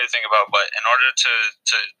scary to think about. But in order to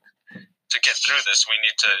get through this, we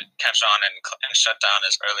need to catch on and shut down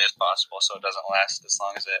as early as possible, so it doesn't last as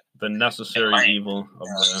long as it. The necessary evil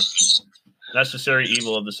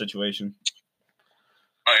of the situation.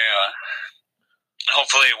 Oh yeah.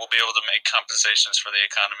 Hopefully, we'll be able to make compensations for the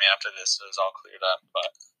economy after this is all cleared up.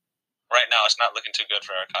 But right now, it's not looking too good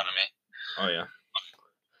for our economy. Oh yeah.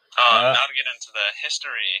 Now to get into the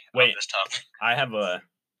history of this topic. I have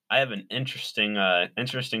an interesting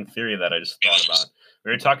theory that I just thought about.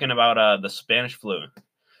 We were talking about the Spanish flu.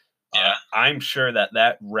 Yeah. I'm sure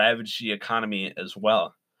that ravaged the economy as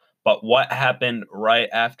well. But what happened right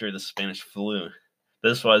after the Spanish flu?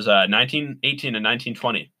 This was 1918 and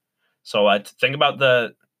 1920. So think about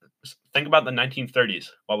the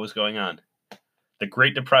 1930s. What was going on? The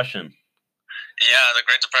Great Depression. Yeah, the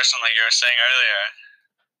Great Depression, like you were saying earlier.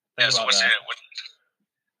 So what's your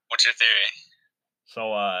theory?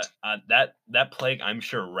 So that plague, I'm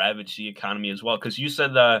sure, ravaged the economy as well. Because you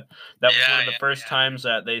said that was one of the first times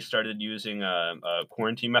that they started using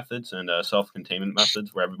quarantine methods and self-containment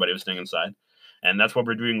methods where everybody was staying inside. And that's what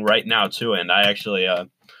we're doing right now, too. And I actually,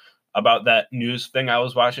 about that news thing I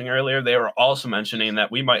was watching earlier, they were also mentioning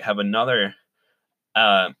that we might have another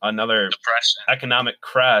depression. Economic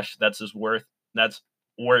crash that's worse.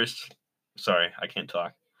 Sorry, I can't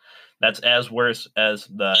talk. That's as worse as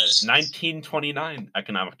the 1929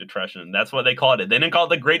 economic depression. That's what they called it. They didn't call it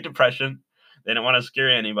the Great Depression. They didn't want to scare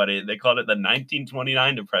anybody. They called it the 1929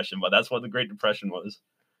 depression, but that's what the Great Depression was.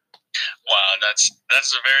 Wow, that's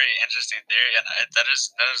a very interesting theory, and that is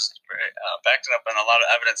very, backed up in a lot of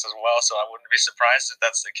evidence as well. So I wouldn't be surprised if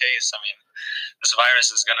that's the case. I mean, this virus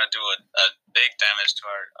is going to do a big damage to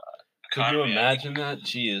our economy. Could you imagine that?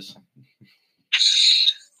 Jeez.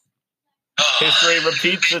 History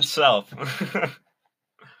repeats itself. That's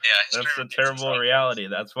a terrible reality.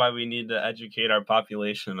 That's why we need to educate our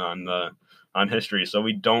population on history, so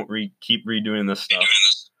we don't keep redoing this stuff.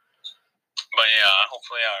 But yeah,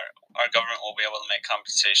 hopefully our government will be able to make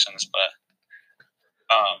compensations. But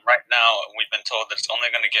Right now, we've been told that it's only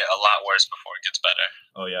going to get a lot worse before it gets better.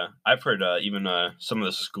 Oh yeah, I've heard even some of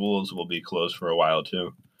the schools will be closed for a while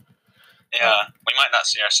too. Yeah, we might not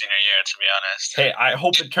see our senior year, to be honest. Hey, I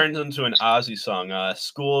hope it turns into an Ozzy song.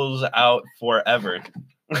 School's out forever.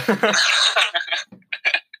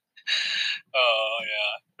 Oh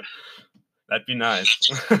yeah, That'd be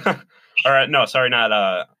nice. All right, no, sorry,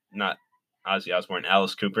 not Ozzy Osbourne.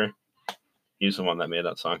 Alice Cooper. He's the one that made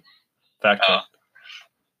that song. Fact check.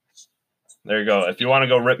 There you go. If you want to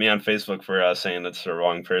go rip me on Facebook for saying it's the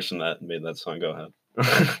wrong person that made that song, go ahead.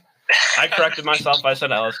 I corrected myself. I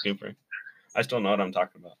said Alice Cooper. I still know what I'm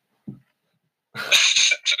talking about.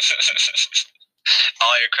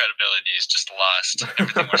 All your credibility is just lost.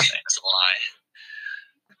 Everything we're saying is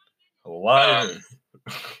A a lie. liar.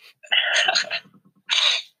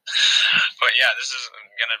 But yeah, this is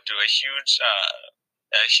gonna do a huge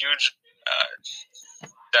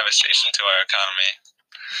devastation to our economy.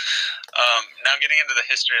 Now, getting into the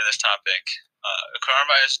history of this topic,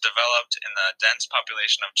 coronavirus developed in the dense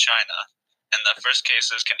population of China, and the first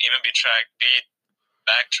cases can even be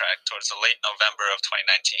backtracked towards the late November of 2019.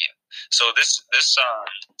 So this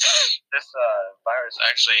virus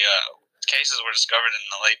actually cases were discovered in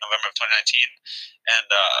the late November of 2019, and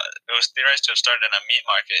it was theorized to have started in a meat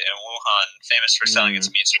market in Wuhan, famous for selling its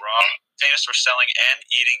meats raw, famous for selling and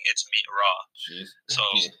eating its meat raw. Jeez. So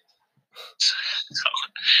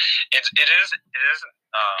it is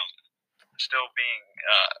still being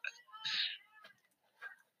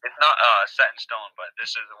it's not set in stone, but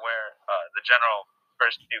this is where the general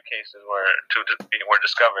first few cases were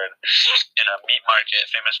discovered in a meat market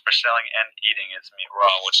famous for selling and eating its meat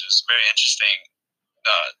raw, which is very interesting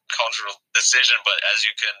cultural decision. But as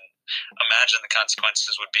you can imagine, the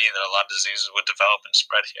consequences would be that a lot of diseases would develop and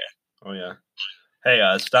spread here. Oh yeah. Hey,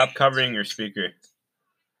 stop covering your speaker.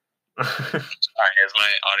 Sorry, is my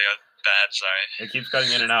audio bad? Sorry. It keeps cutting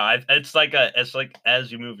in and out. It's like as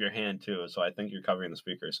you move your hand too. So I think you're covering the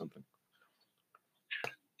speaker or something.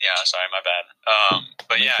 Yeah, sorry, my bad.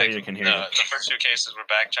 But Make yeah, sure you can hear the first few cases were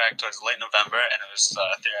backtracked towards late November, and it was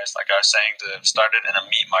theorized, like I was saying, to have started in a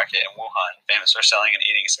meat market in Wuhan, famous for selling and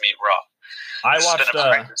eating its meat raw. I watched.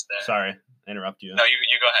 Sorry, interrupt you. No,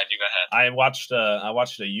 you go ahead. You go ahead. I watched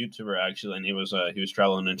a YouTuber actually, and he was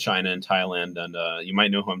traveling in China and Thailand, and you might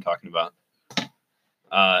know who I'm talking about.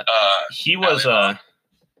 He was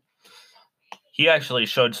he actually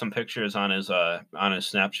showed some pictures on his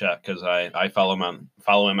Snapchat, because I follow him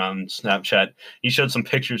on Snapchat. He showed some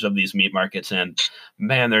pictures of these meat markets, and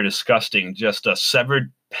man, they're disgusting. Just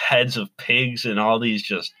severed heads of pigs and all these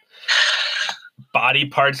just body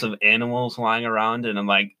parts of animals lying around, and I'm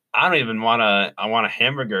like, I don't even want a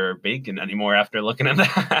hamburger or bacon anymore after looking at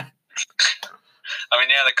that. I mean,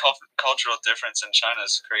 yeah, the cultural difference in China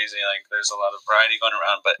is crazy. Like, there's a lot of variety going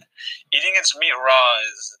around, but eating its meat raw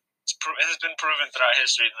it has been proven throughout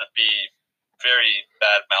history to be very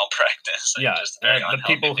bad malpractice. Yeah, the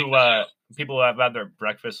people who have had their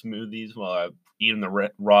breakfast smoothies while eating the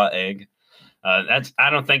raw egg. I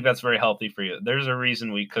don't think that's very healthy for you. There's a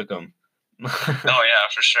reason we cook them. Oh yeah,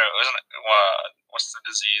 for sure. What's the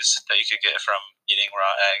disease that you could get from eating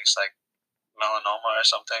raw eggs, like melanoma or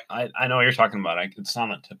something? I know what you're talking about. It's on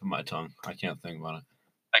the tip of my tongue. I can't think about it.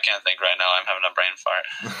 I can't think right now. I'm having a brain fart.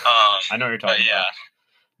 I know what you're talking about.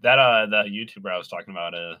 That the YouTuber I was talking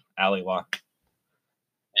about, Ali Law.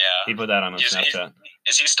 Yeah. He put that on his Snapchat.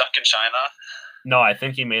 Is he stuck in China? No, I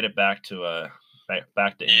think he made it back to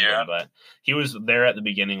England, but he was there at the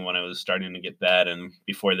beginning when it was starting to get bad, and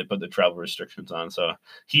before they put the travel restrictions on. So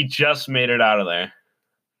he just made it out of there.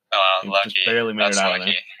 Oh, lucky! Just barely made it out of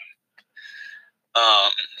there.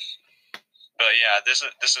 But yeah, this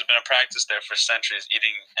has been a practice there for centuries,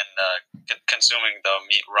 eating and consuming the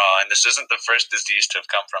meat raw. And this isn't the first disease to have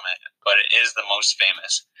come from it, but it is the most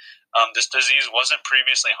famous. This disease wasn't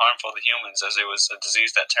previously harmful to humans, as it was a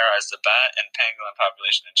disease that terrorized the bat and pangolin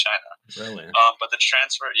population in China. Really? But the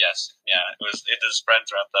transfer, yes, yeah, it has spread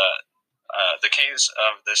throughout the case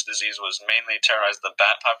of this disease was mainly terrorized the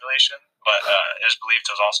bat population, but it is believed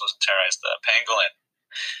to have also terrorized the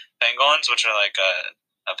pangolins, which are like a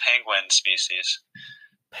penguin species.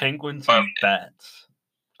 Penguins and bats.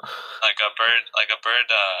 Like a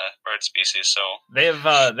bird species. So they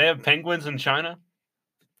have penguins in China.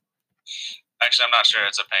 Actually, I'm not sure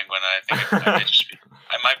it's a penguin. I think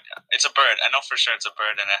it's a bird. I know for sure it's a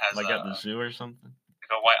bird, and it has like at the zoo or something.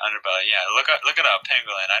 Like a white underbelly. Yeah, look at a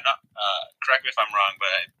pangolin. I'm not. Correct me if I'm wrong,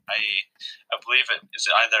 but I believe it is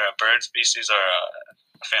either a bird species or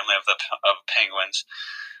a family of penguins.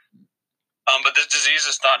 But this disease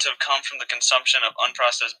is thought to have come from the consumption of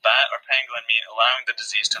unprocessed bat or pangolin meat, allowing the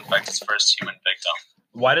disease to infect its first human victim.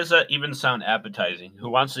 Why does that even sound appetizing? Who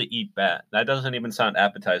wants to eat bat? That doesn't even sound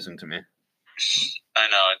appetizing to me. I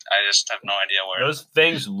know. I just have no idea where. Those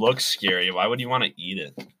things look scary. Why would you want to eat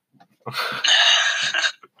it?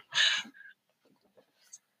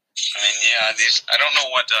 I mean, yeah, I don't know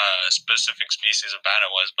what specific species of bat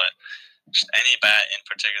it was, but just any bat in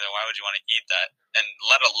particular, why would you want to eat that? And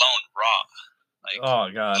let alone raw.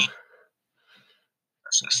 Oh, God.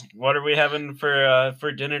 What are we having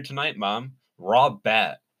for dinner tonight, Mom? Raw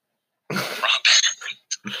bat. Raw bat.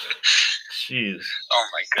 Jeez. Oh,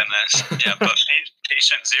 my goodness. Yeah, but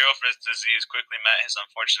patient zero for this disease quickly met his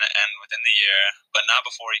unfortunate end within the year, but not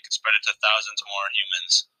before he could spread it to thousands more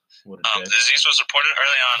humans. The disease was reported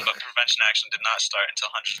early on, but prevention action did not start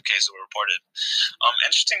until hundreds of cases were reported.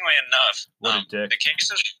 Interestingly enough, the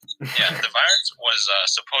cases, the virus was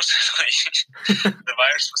supposedly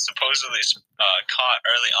caught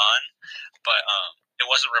early on, but it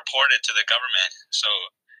wasn't reported to the government. So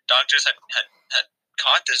doctors had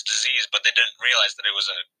caught this disease, but they didn't realize that it was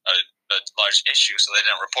a large issue, so they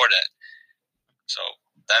didn't report it. So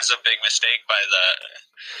that's a big mistake by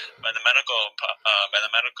the medical.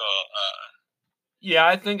 Yeah,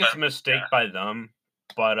 I think it's a mistake by them,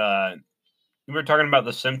 but we were talking about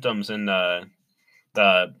the symptoms and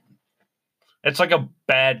it's like a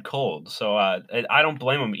bad cold, so I don't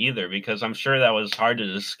blame them either, because I'm sure that was hard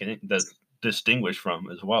to distinguish from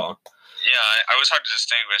as well. Yeah, I was hard to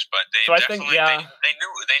distinguish, but they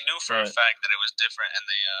knew for a fact that it was different, and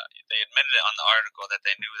they admitted it on the article that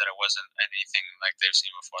they knew that it wasn't anything like they've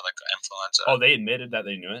seen before, like influenza. Oh, they admitted that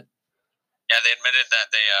they knew it? Yeah, they admitted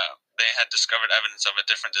that they had discovered evidence of a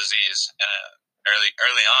different disease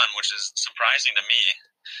early on, which is surprising to me.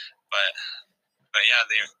 But yeah,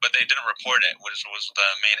 they didn't report it, which was the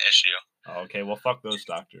main issue. Oh, okay, well, fuck those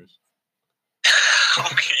doctors.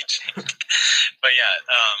 Okay, Jake. But yeah,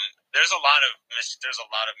 there's a lot of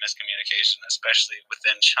miscommunication, especially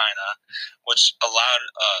within China, which allowed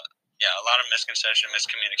a lot of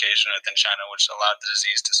miscommunication within China, which allowed the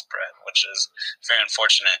disease to spread, which is very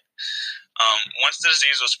unfortunate. Once the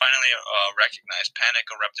disease was finally recognized, panic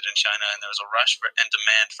erupted in China, and there was a rush and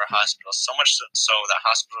demand for hospitals, so much so that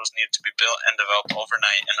hospitals needed to be built and developed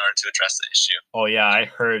overnight in order to address the issue. Oh, yeah, I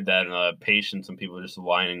heard that patients and people just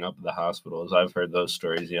lining up at the hospitals. I've heard those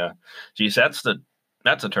stories, yeah. Geez, that's a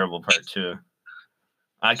terrible part, too.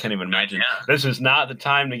 I can't even imagine. Yeah. This is not the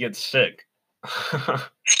time to get sick.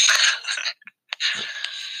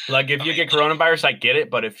 Like, if you get coronavirus, I get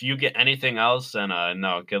it, but if you get anything else, then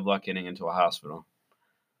no, good luck getting into a hospital.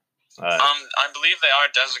 I believe they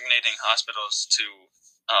are designating hospitals to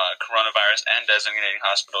coronavirus and designating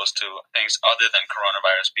hospitals to things other than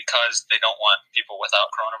coronavirus, because they don't want people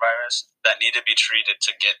without coronavirus that need to be treated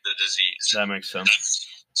to get the disease. That makes sense.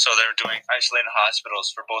 So they're doing isolated hospitals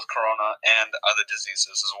for both corona and other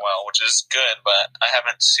diseases as well, which is good, but I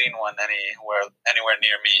haven't seen one anywhere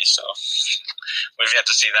near me, so we've yet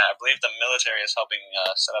to see that. I believe the military is helping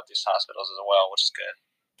set up these hospitals as well, which is good.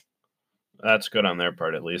 That's good on their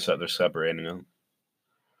part, at least, that they're separating them.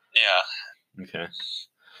 Yeah. Okay.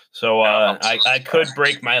 So I could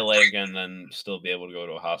break my leg and then still be able to go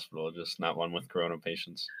to a hospital, just not one with corona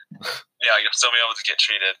patients. Yeah, you'll still be able to get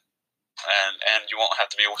treated. And you won't have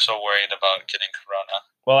to be so worried about getting corona.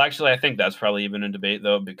 Well, actually, I think that's probably even a debate,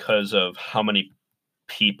 though, because of how many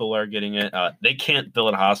people are getting it. They can't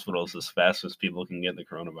build hospitals as fast as people can get the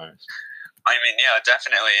coronavirus. I mean, yeah,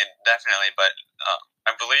 definitely. But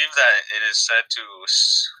I believe that it is said to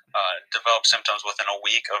develop symptoms within a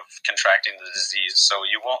week of contracting the disease. So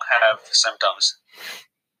you won't have symptoms,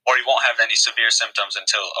 or you won't have any severe symptoms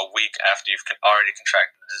until a week after you've already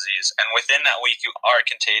contracted the disease. And within that week, you are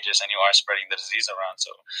contagious and you are spreading the disease around. So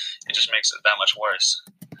it just makes it that much worse.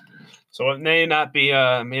 So it may not be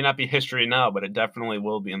history now, but it definitely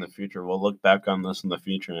will be in the future. We'll look back on this in the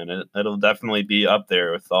future, and it'll definitely be up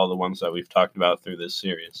there with all the ones that we've talked about through this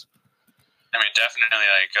series. I mean, definitely,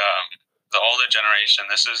 like the older generation.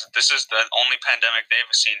 This is the only pandemic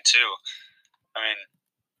they've seen too. I mean,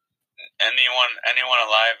 anyone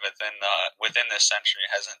alive within this century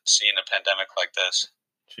hasn't seen a pandemic like this.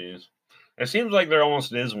 Jeez. It seems like there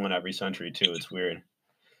almost is one every century too. It's weird.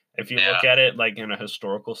 If you look at it like in a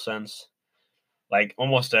historical sense, like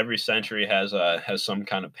almost every century has some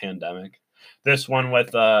kind of pandemic. This one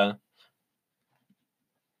with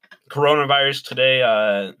coronavirus today,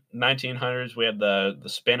 1900s we had the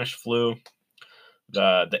Spanish flu.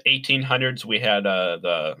 The 1800s we had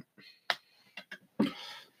the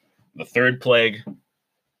third plague,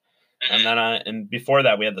 and then and before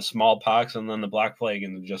that we had the smallpox, and then the Black Plague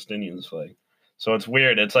and the Justinian's plague. So it's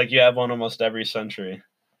weird. It's like you have one almost every century.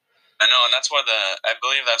 I know, and I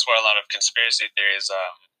believe that's where a lot of conspiracy theories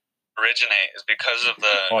originate, is because of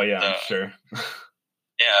I'm sure.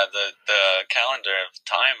 the calendar of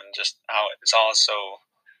time and just how it's all so.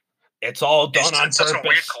 It's all done on purpose. Such a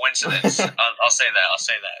weird coincidence. I'll say that.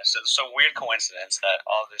 It's so weird coincidence that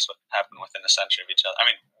all of this would happen within a century of each other. I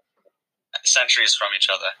mean, centuries from each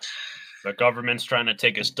other. The government's trying to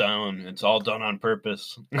take us down. It's all done on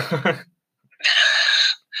purpose.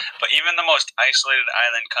 But even the most isolated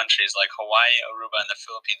island countries like Hawaii, Aruba, and the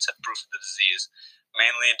Philippines have proof of the disease,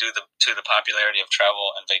 mainly due to the popularity of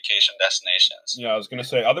travel and vacation destinations. Yeah, I was going to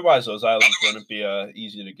say, otherwise those islands wouldn't be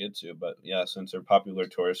easy to get to. But yeah, since they're popular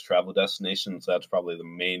tourist travel destinations, that's probably the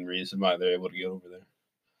main reason why they're able to get over there.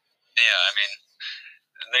 Yeah, I mean,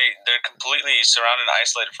 they're completely surrounded and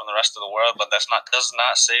isolated from the rest of the world, but does not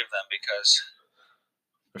save them because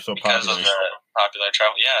they're so because popular. of the popular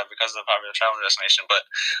travel. Yeah, because of the popular travel destination. But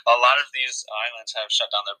a lot of these islands have shut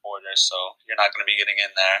down their borders, so you're not going to be getting in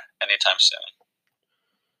there anytime soon.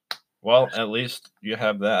 Well, at least you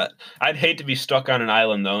have that. I'd hate to be stuck on an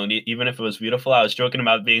island, though, even if it was beautiful. I was joking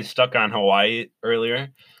about being stuck on Hawaii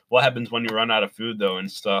earlier. What happens when you run out of food, though, and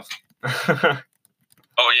stuff?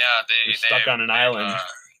 Oh, yeah. You're stuck on an island.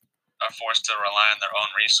 Are forced to rely on their own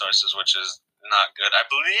resources, which is not good. I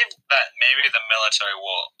believe that maybe the military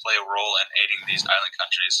will play a role in aiding these island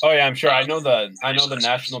countries. Oh, yeah, I'm sure. I know the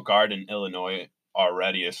National Guard in Illinois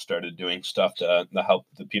already has started doing stuff to help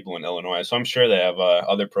the people in Illinois. So I'm sure they have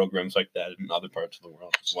other programs like that in other parts of the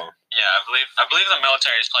world as well. Yeah, I believe the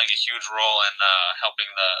military is playing a huge role in helping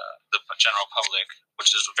the general public,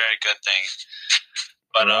 which is a very good thing.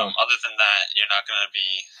 But other than that, you're not going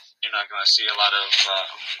to see a lot of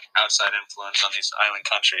outside influence on these island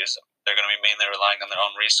countries. They're going to be mainly relying on their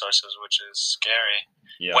own resources, which is scary.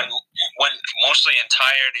 Yeah. When mostly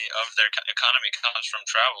entirety of their economy comes from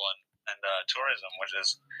travel and tourism,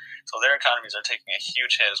 so their economies are taking a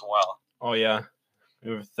huge hit as well. Oh yeah,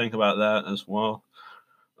 you ever think about that as well?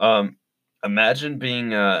 Imagine being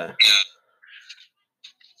my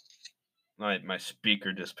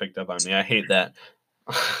speaker just picked up on me. I hate that.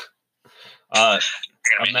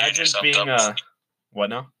 Imagine being what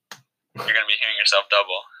now? You're gonna be hearing yourself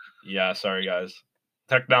double. Yeah, sorry guys.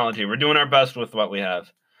 Technology. We're doing our best with what we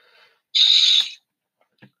have.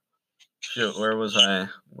 Shoot, where was I?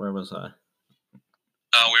 We were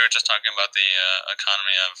just talking about the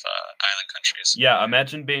economy of island countries. Yeah,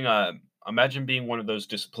 imagine being one of those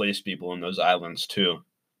displaced people in those islands too.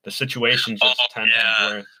 The situation just 10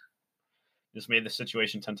 times worse. Just made the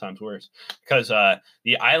situation 10 times worse because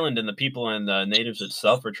the island and the people and the natives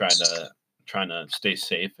itself are trying to stay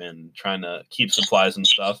safe and trying to keep supplies and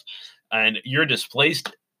stuff, and you're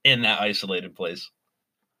displaced in that isolated place.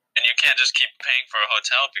 And you can't just keep paying for a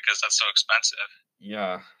hotel because that's so expensive.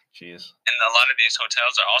 Yeah, jeez. And a lot of these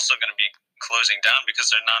hotels are also going to be closing down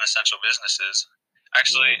because they're non-essential businesses.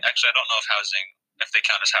 Actually, I don't know if they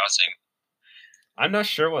count as housing. I'm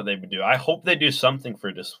not sure what they would do. I hope they do something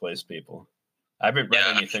for displaced people. I haven't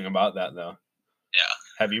read anything about that, though. Yeah.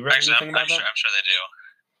 Have you read anything about that? I'm sure they do.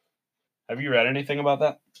 Have you read anything about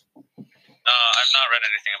that? I've not read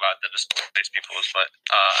anything about the displaced peoples, but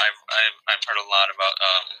I've heard a lot about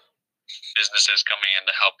businesses coming in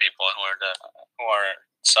to help people who are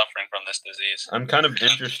suffering from this disease. I'm kind of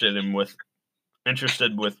interested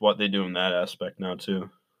with what they do in that aspect now too.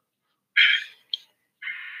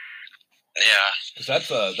 Yeah,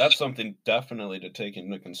 because that's something definitely to take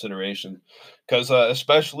into consideration. Because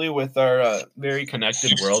especially with our very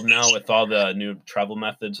connected world now, with all the new travel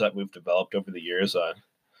methods that we've developed over the years,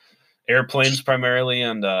 airplanes primarily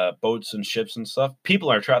and boats and ships and stuff, people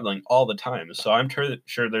are traveling all the time. So I'm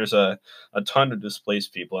sure there's a ton of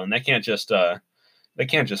displaced people, and they can't just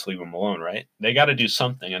leave them alone, right? They got to do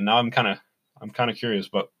something. And now I'm kind of curious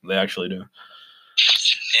what they actually do.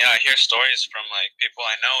 Yeah, I hear stories from people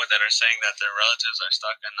I know that are saying that their relatives are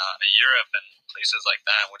stuck in Europe and places like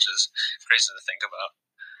that, which is crazy to think about.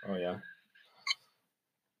 Oh yeah.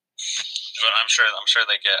 But I'm sure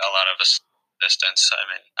they get a lot of assistance. I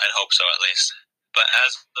mean, I'd hope so at least. But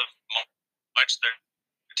as of March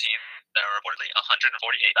 13th, there were reportedly 148,000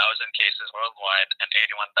 cases worldwide and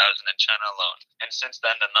 81,000 in China alone. And since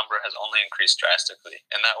then, the number has only increased drastically.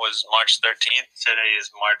 And that was March 13th. Today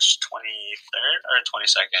is March 23rd or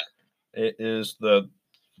 22nd. It is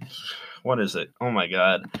what is it? Oh my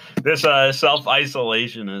God. This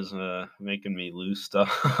self-isolation is making me lose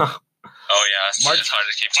stuff. Oh yeah, it's hard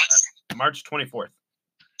to keep track. March 24th.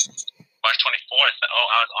 March 24th. Oh,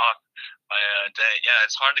 I was off by a day. Yeah,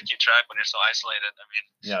 it's hard to keep track when you're so isolated. I mean,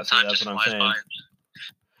 yeah, so that's what I'm saying. By.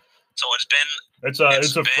 So it's been.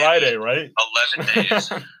 It's a Friday, right? 11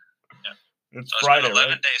 days. Yeah. It's So it's Friday, been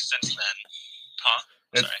 11 right? days since then. Huh?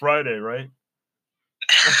 It's Sorry. Friday, right?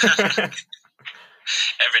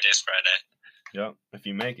 Every day's Friday. Yep, if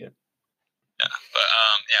you make it. Yeah, but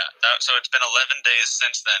so it's been 11 days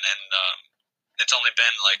since then, and it's only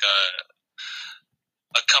been like a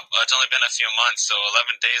couple. It's only been a few months, so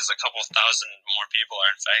 11 days, a couple thousand more people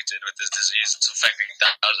are infected with this disease. It's affecting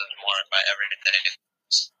thousands more by every day.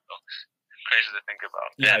 So crazy to think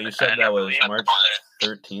about. Yeah, you said that was March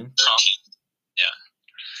 13th. Yeah.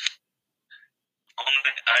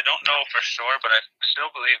 I don't know for sure, but I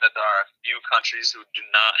still believe that there are a few countries who do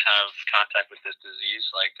not have contact with this disease,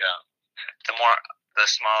 like the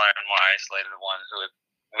smaller and more isolated ones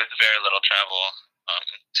with very little travel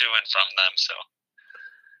to and from them. So,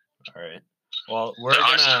 all right. Well, there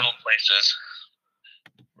are still places.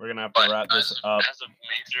 We're gonna have to wrap this up. As of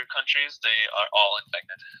major countries, they are all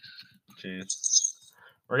infected. Jeez.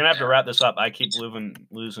 We're gonna have to wrap this up. I keep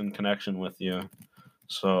losing connection with you,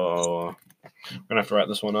 so we're gonna have to wrap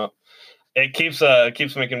this one up. It keeps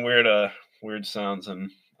making weird sounds,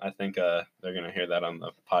 and I think they're gonna hear that on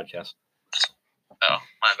the podcast. Oh,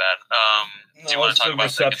 my bad. Do you want to talk about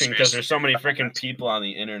reception because there's so many freaking people on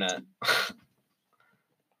the internet. Yeah.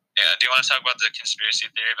 Do you want to talk about the conspiracy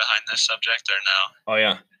theory behind this subject or no? Oh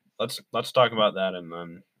yeah, let's talk about that and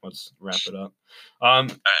then let's wrap it up. All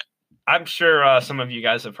right. I'm sure some of you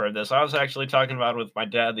guys have heard this. I was actually talking about it with my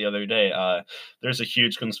dad the other day. There's a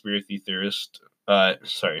huge conspiracy theorist.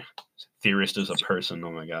 Theorist is a person.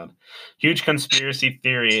 Oh my god, huge conspiracy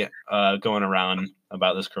theory going around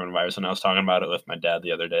about this coronavirus, and I was talking about it with my dad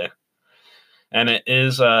the other day. And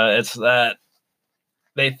it's that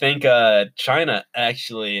they think China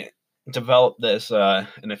actually developed this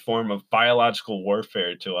in a form of biological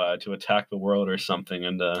warfare to attack the world or something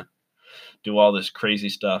and do all this crazy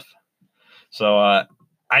stuff. So I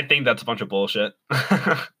think that's a bunch of bullshit.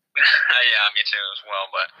 Yeah, me too as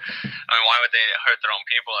well. But I mean, why would they hurt their own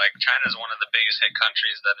people? Like China is one of the biggest hit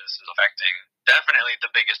countries that this is affecting. Definitely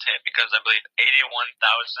the biggest hit because I believe 81,000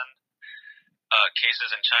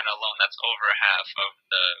 cases in China alone. That's over half of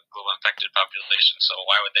the global infected population. So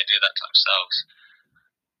why would they do that to themselves?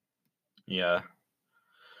 Yeah.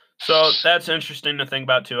 So that's interesting to think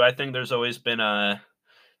about too. I think there's always been a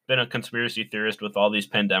conspiracy theorist with all these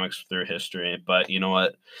pandemics through history, but you know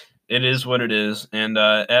what? It is what it is, and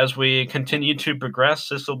as we continue to progress,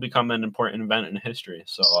 this will become an important event in history.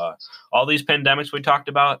 So all these pandemics we talked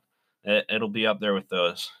about, it'll be up there with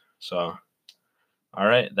those. So, all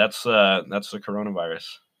right, that's the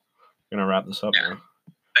coronavirus. I'm gonna wrap this up now.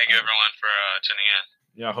 Thank you everyone for tuning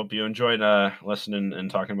in. Yeah, I hope you enjoyed listening and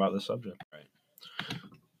talking about this subject.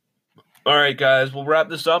 All right, guys, we'll wrap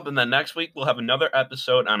this up, and then next week we'll have another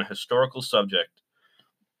episode on a historical subject.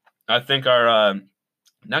 I think our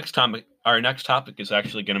next topic is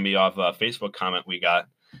actually going to be off a Facebook comment we got,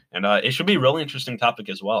 and it should be a really interesting topic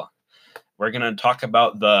as well. We're going to talk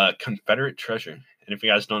about the Confederate treasure, and if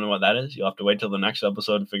you guys don't know what that is, you'll have to wait till the next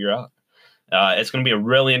episode to figure out. It's going to be a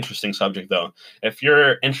really interesting subject, though. If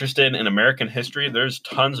you're interested in American history, there's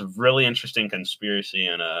tons of really interesting conspiracy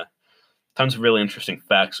and tons of really interesting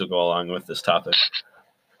facts that go along with this topic.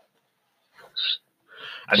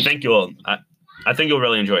 I think you'll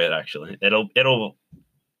really enjoy it. Actually, it'll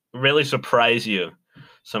really surprise you.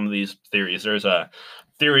 Some of these theories. There's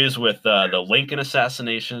theories with the Lincoln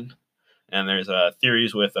assassination, and there's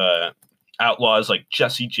theories with outlaws like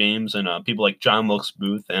Jesse James and people like John Wilkes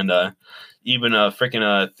Booth, and even a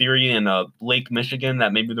freaking theory in Lake Michigan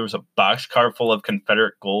that maybe there was a boxcar full of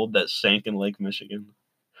Confederate gold that sank in Lake Michigan.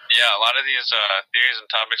 Yeah, a lot of these theories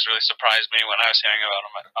and topics really surprised me when I was hearing about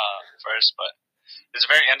them first, but it's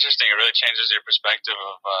very interesting. It really changes your perspective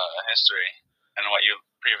of history and what you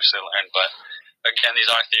previously learned. But again,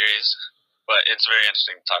 these are theories, but it's very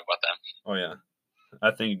interesting to talk about them. Oh, yeah.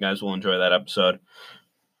 I think you guys will enjoy that episode.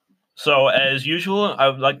 So, as usual,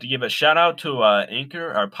 I would like to give a shout out to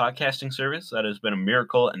Anchor, our podcasting service. That has been a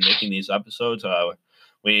miracle in making these episodes.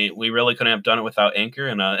 We really couldn't have done it without Anchor,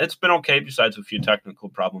 and it's been okay besides a few technical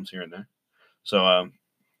problems here and there. So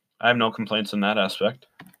I have no complaints in that aspect.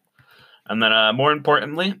 And then more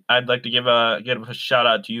importantly, I'd like to give a shout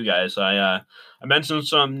out to you guys. I mentioned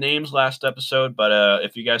some names last episode, but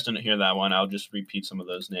if you guys didn't hear that one, I'll just repeat some of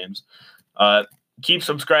those names. Keep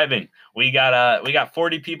subscribing. We got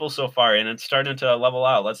 40 people so far, and it's starting to level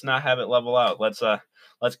out. Let's not have it level out.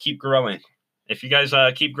 Let's keep growing. If you guys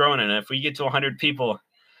keep growing, and if we get to 100 people,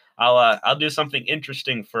 I'll do something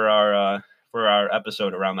interesting for our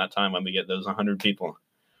episode around that time when we get those 100 people.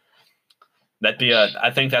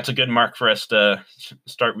 I think that's a good mark for us to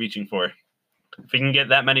start reaching for. If we can get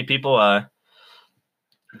that many people,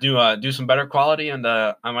 do some better quality, and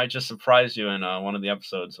I might just surprise you in one of the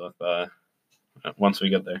episodes with once we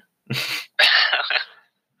get there.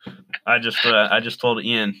 I just told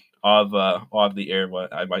Ian off the air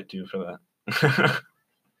what I might do for that.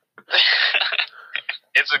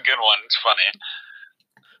 It's a good one. It's funny.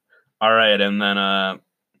 All right, and then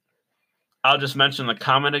I'll just mention the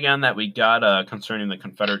comment again that we got concerning the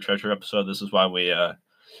Confederate treasure episode. This is why we're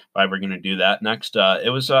going to do that next.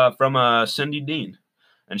 It was from Cindy Dean,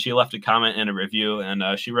 and she left a comment and a review, and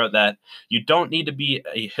she wrote that you don't need to be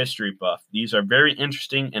a history buff. These are very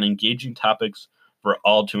interesting and engaging topics for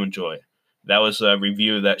all to enjoy. That was a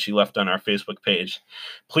review that she left on our Facebook page.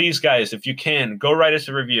 Please, guys, if you can, go write us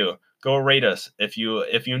a review. Go rate us if you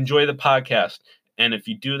enjoy the podcast. And if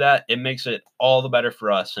you do that, it makes it all the better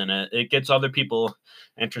for us, and it gets other people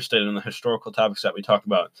interested in the historical topics that we talk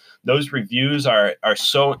about. Those reviews are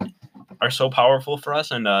so powerful for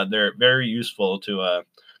us, and they're very useful to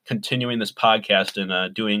continuing this podcast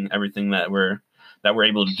and doing everything that we're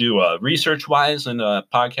able to do research wise and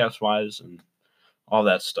podcast wise and all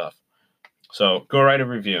that stuff. So go write a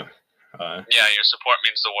review. Yeah, your support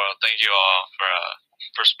means the world. Thank you all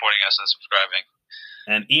for supporting us and subscribing.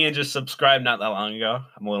 And Ian just subscribed not that long ago.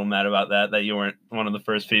 I'm a little mad about that you weren't one of the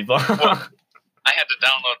first people. Well, I had to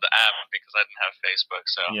download the app because I didn't have Facebook.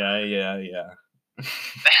 So yeah.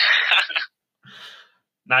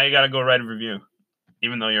 Now you gotta go write a review,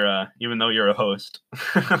 even though you're a host. Yeah,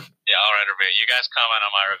 I'll write a review. You guys comment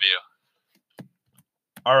on my review.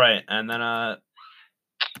 All right, and then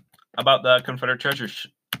about the Confederate treasure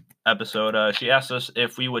episode, she asked us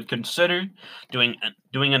if we would consider doing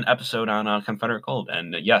an episode on Confederate gold,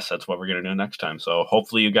 and yes, that's what we're gonna do next time. So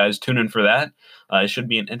hopefully you guys tune in for that. It should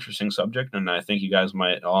be an interesting subject, and I think you guys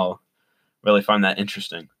might all really find that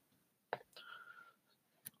interesting.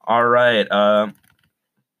 All right,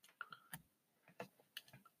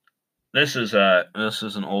 this is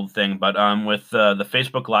an old thing, but with the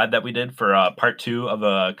Facebook Live that we did for part 2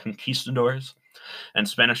 of Conquistadors and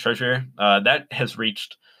Spanish treasure, that has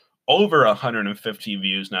reached over 150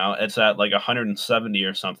 views now. It's at like 170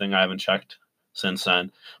 or something. I haven't checked since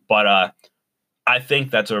then, but I think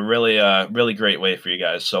that's a really great way for you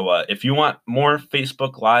guys. So if you want more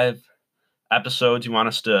Facebook Live episodes, you want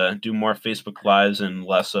us to do more Facebook Lives and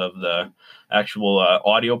less of the actual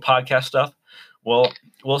audio podcast stuff, well,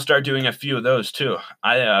 we'll start doing a few of those too.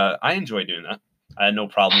 I enjoy doing that. I had no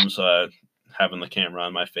problems having the camera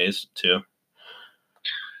on my face too.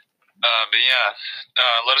 But yeah,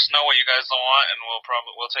 let us know what you guys want, and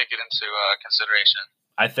we'll take it into consideration.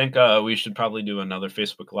 I think we should probably do another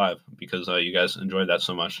Facebook Live because you guys enjoyed that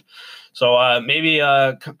so much. So maybe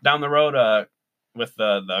down the road with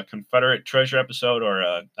the Confederate treasure episode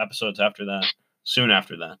or episodes after that, soon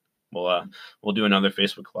after that, we'll do another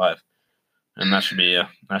Facebook Live, and that should be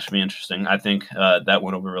interesting. I think that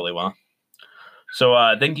went over really well.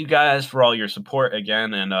 So thank you guys for all your support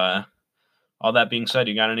again, and all that being said,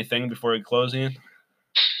 you got anything before we close, Ian?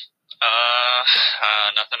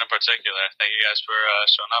 Nothing in particular. Thank you guys for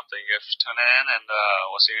showing up. Thank you guys for tuning in, and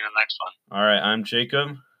we'll see you in the next one. All right, I'm Jacob.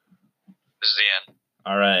 This is Ian.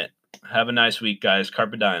 All right. Have a nice week, guys.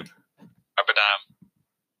 Carpe diem.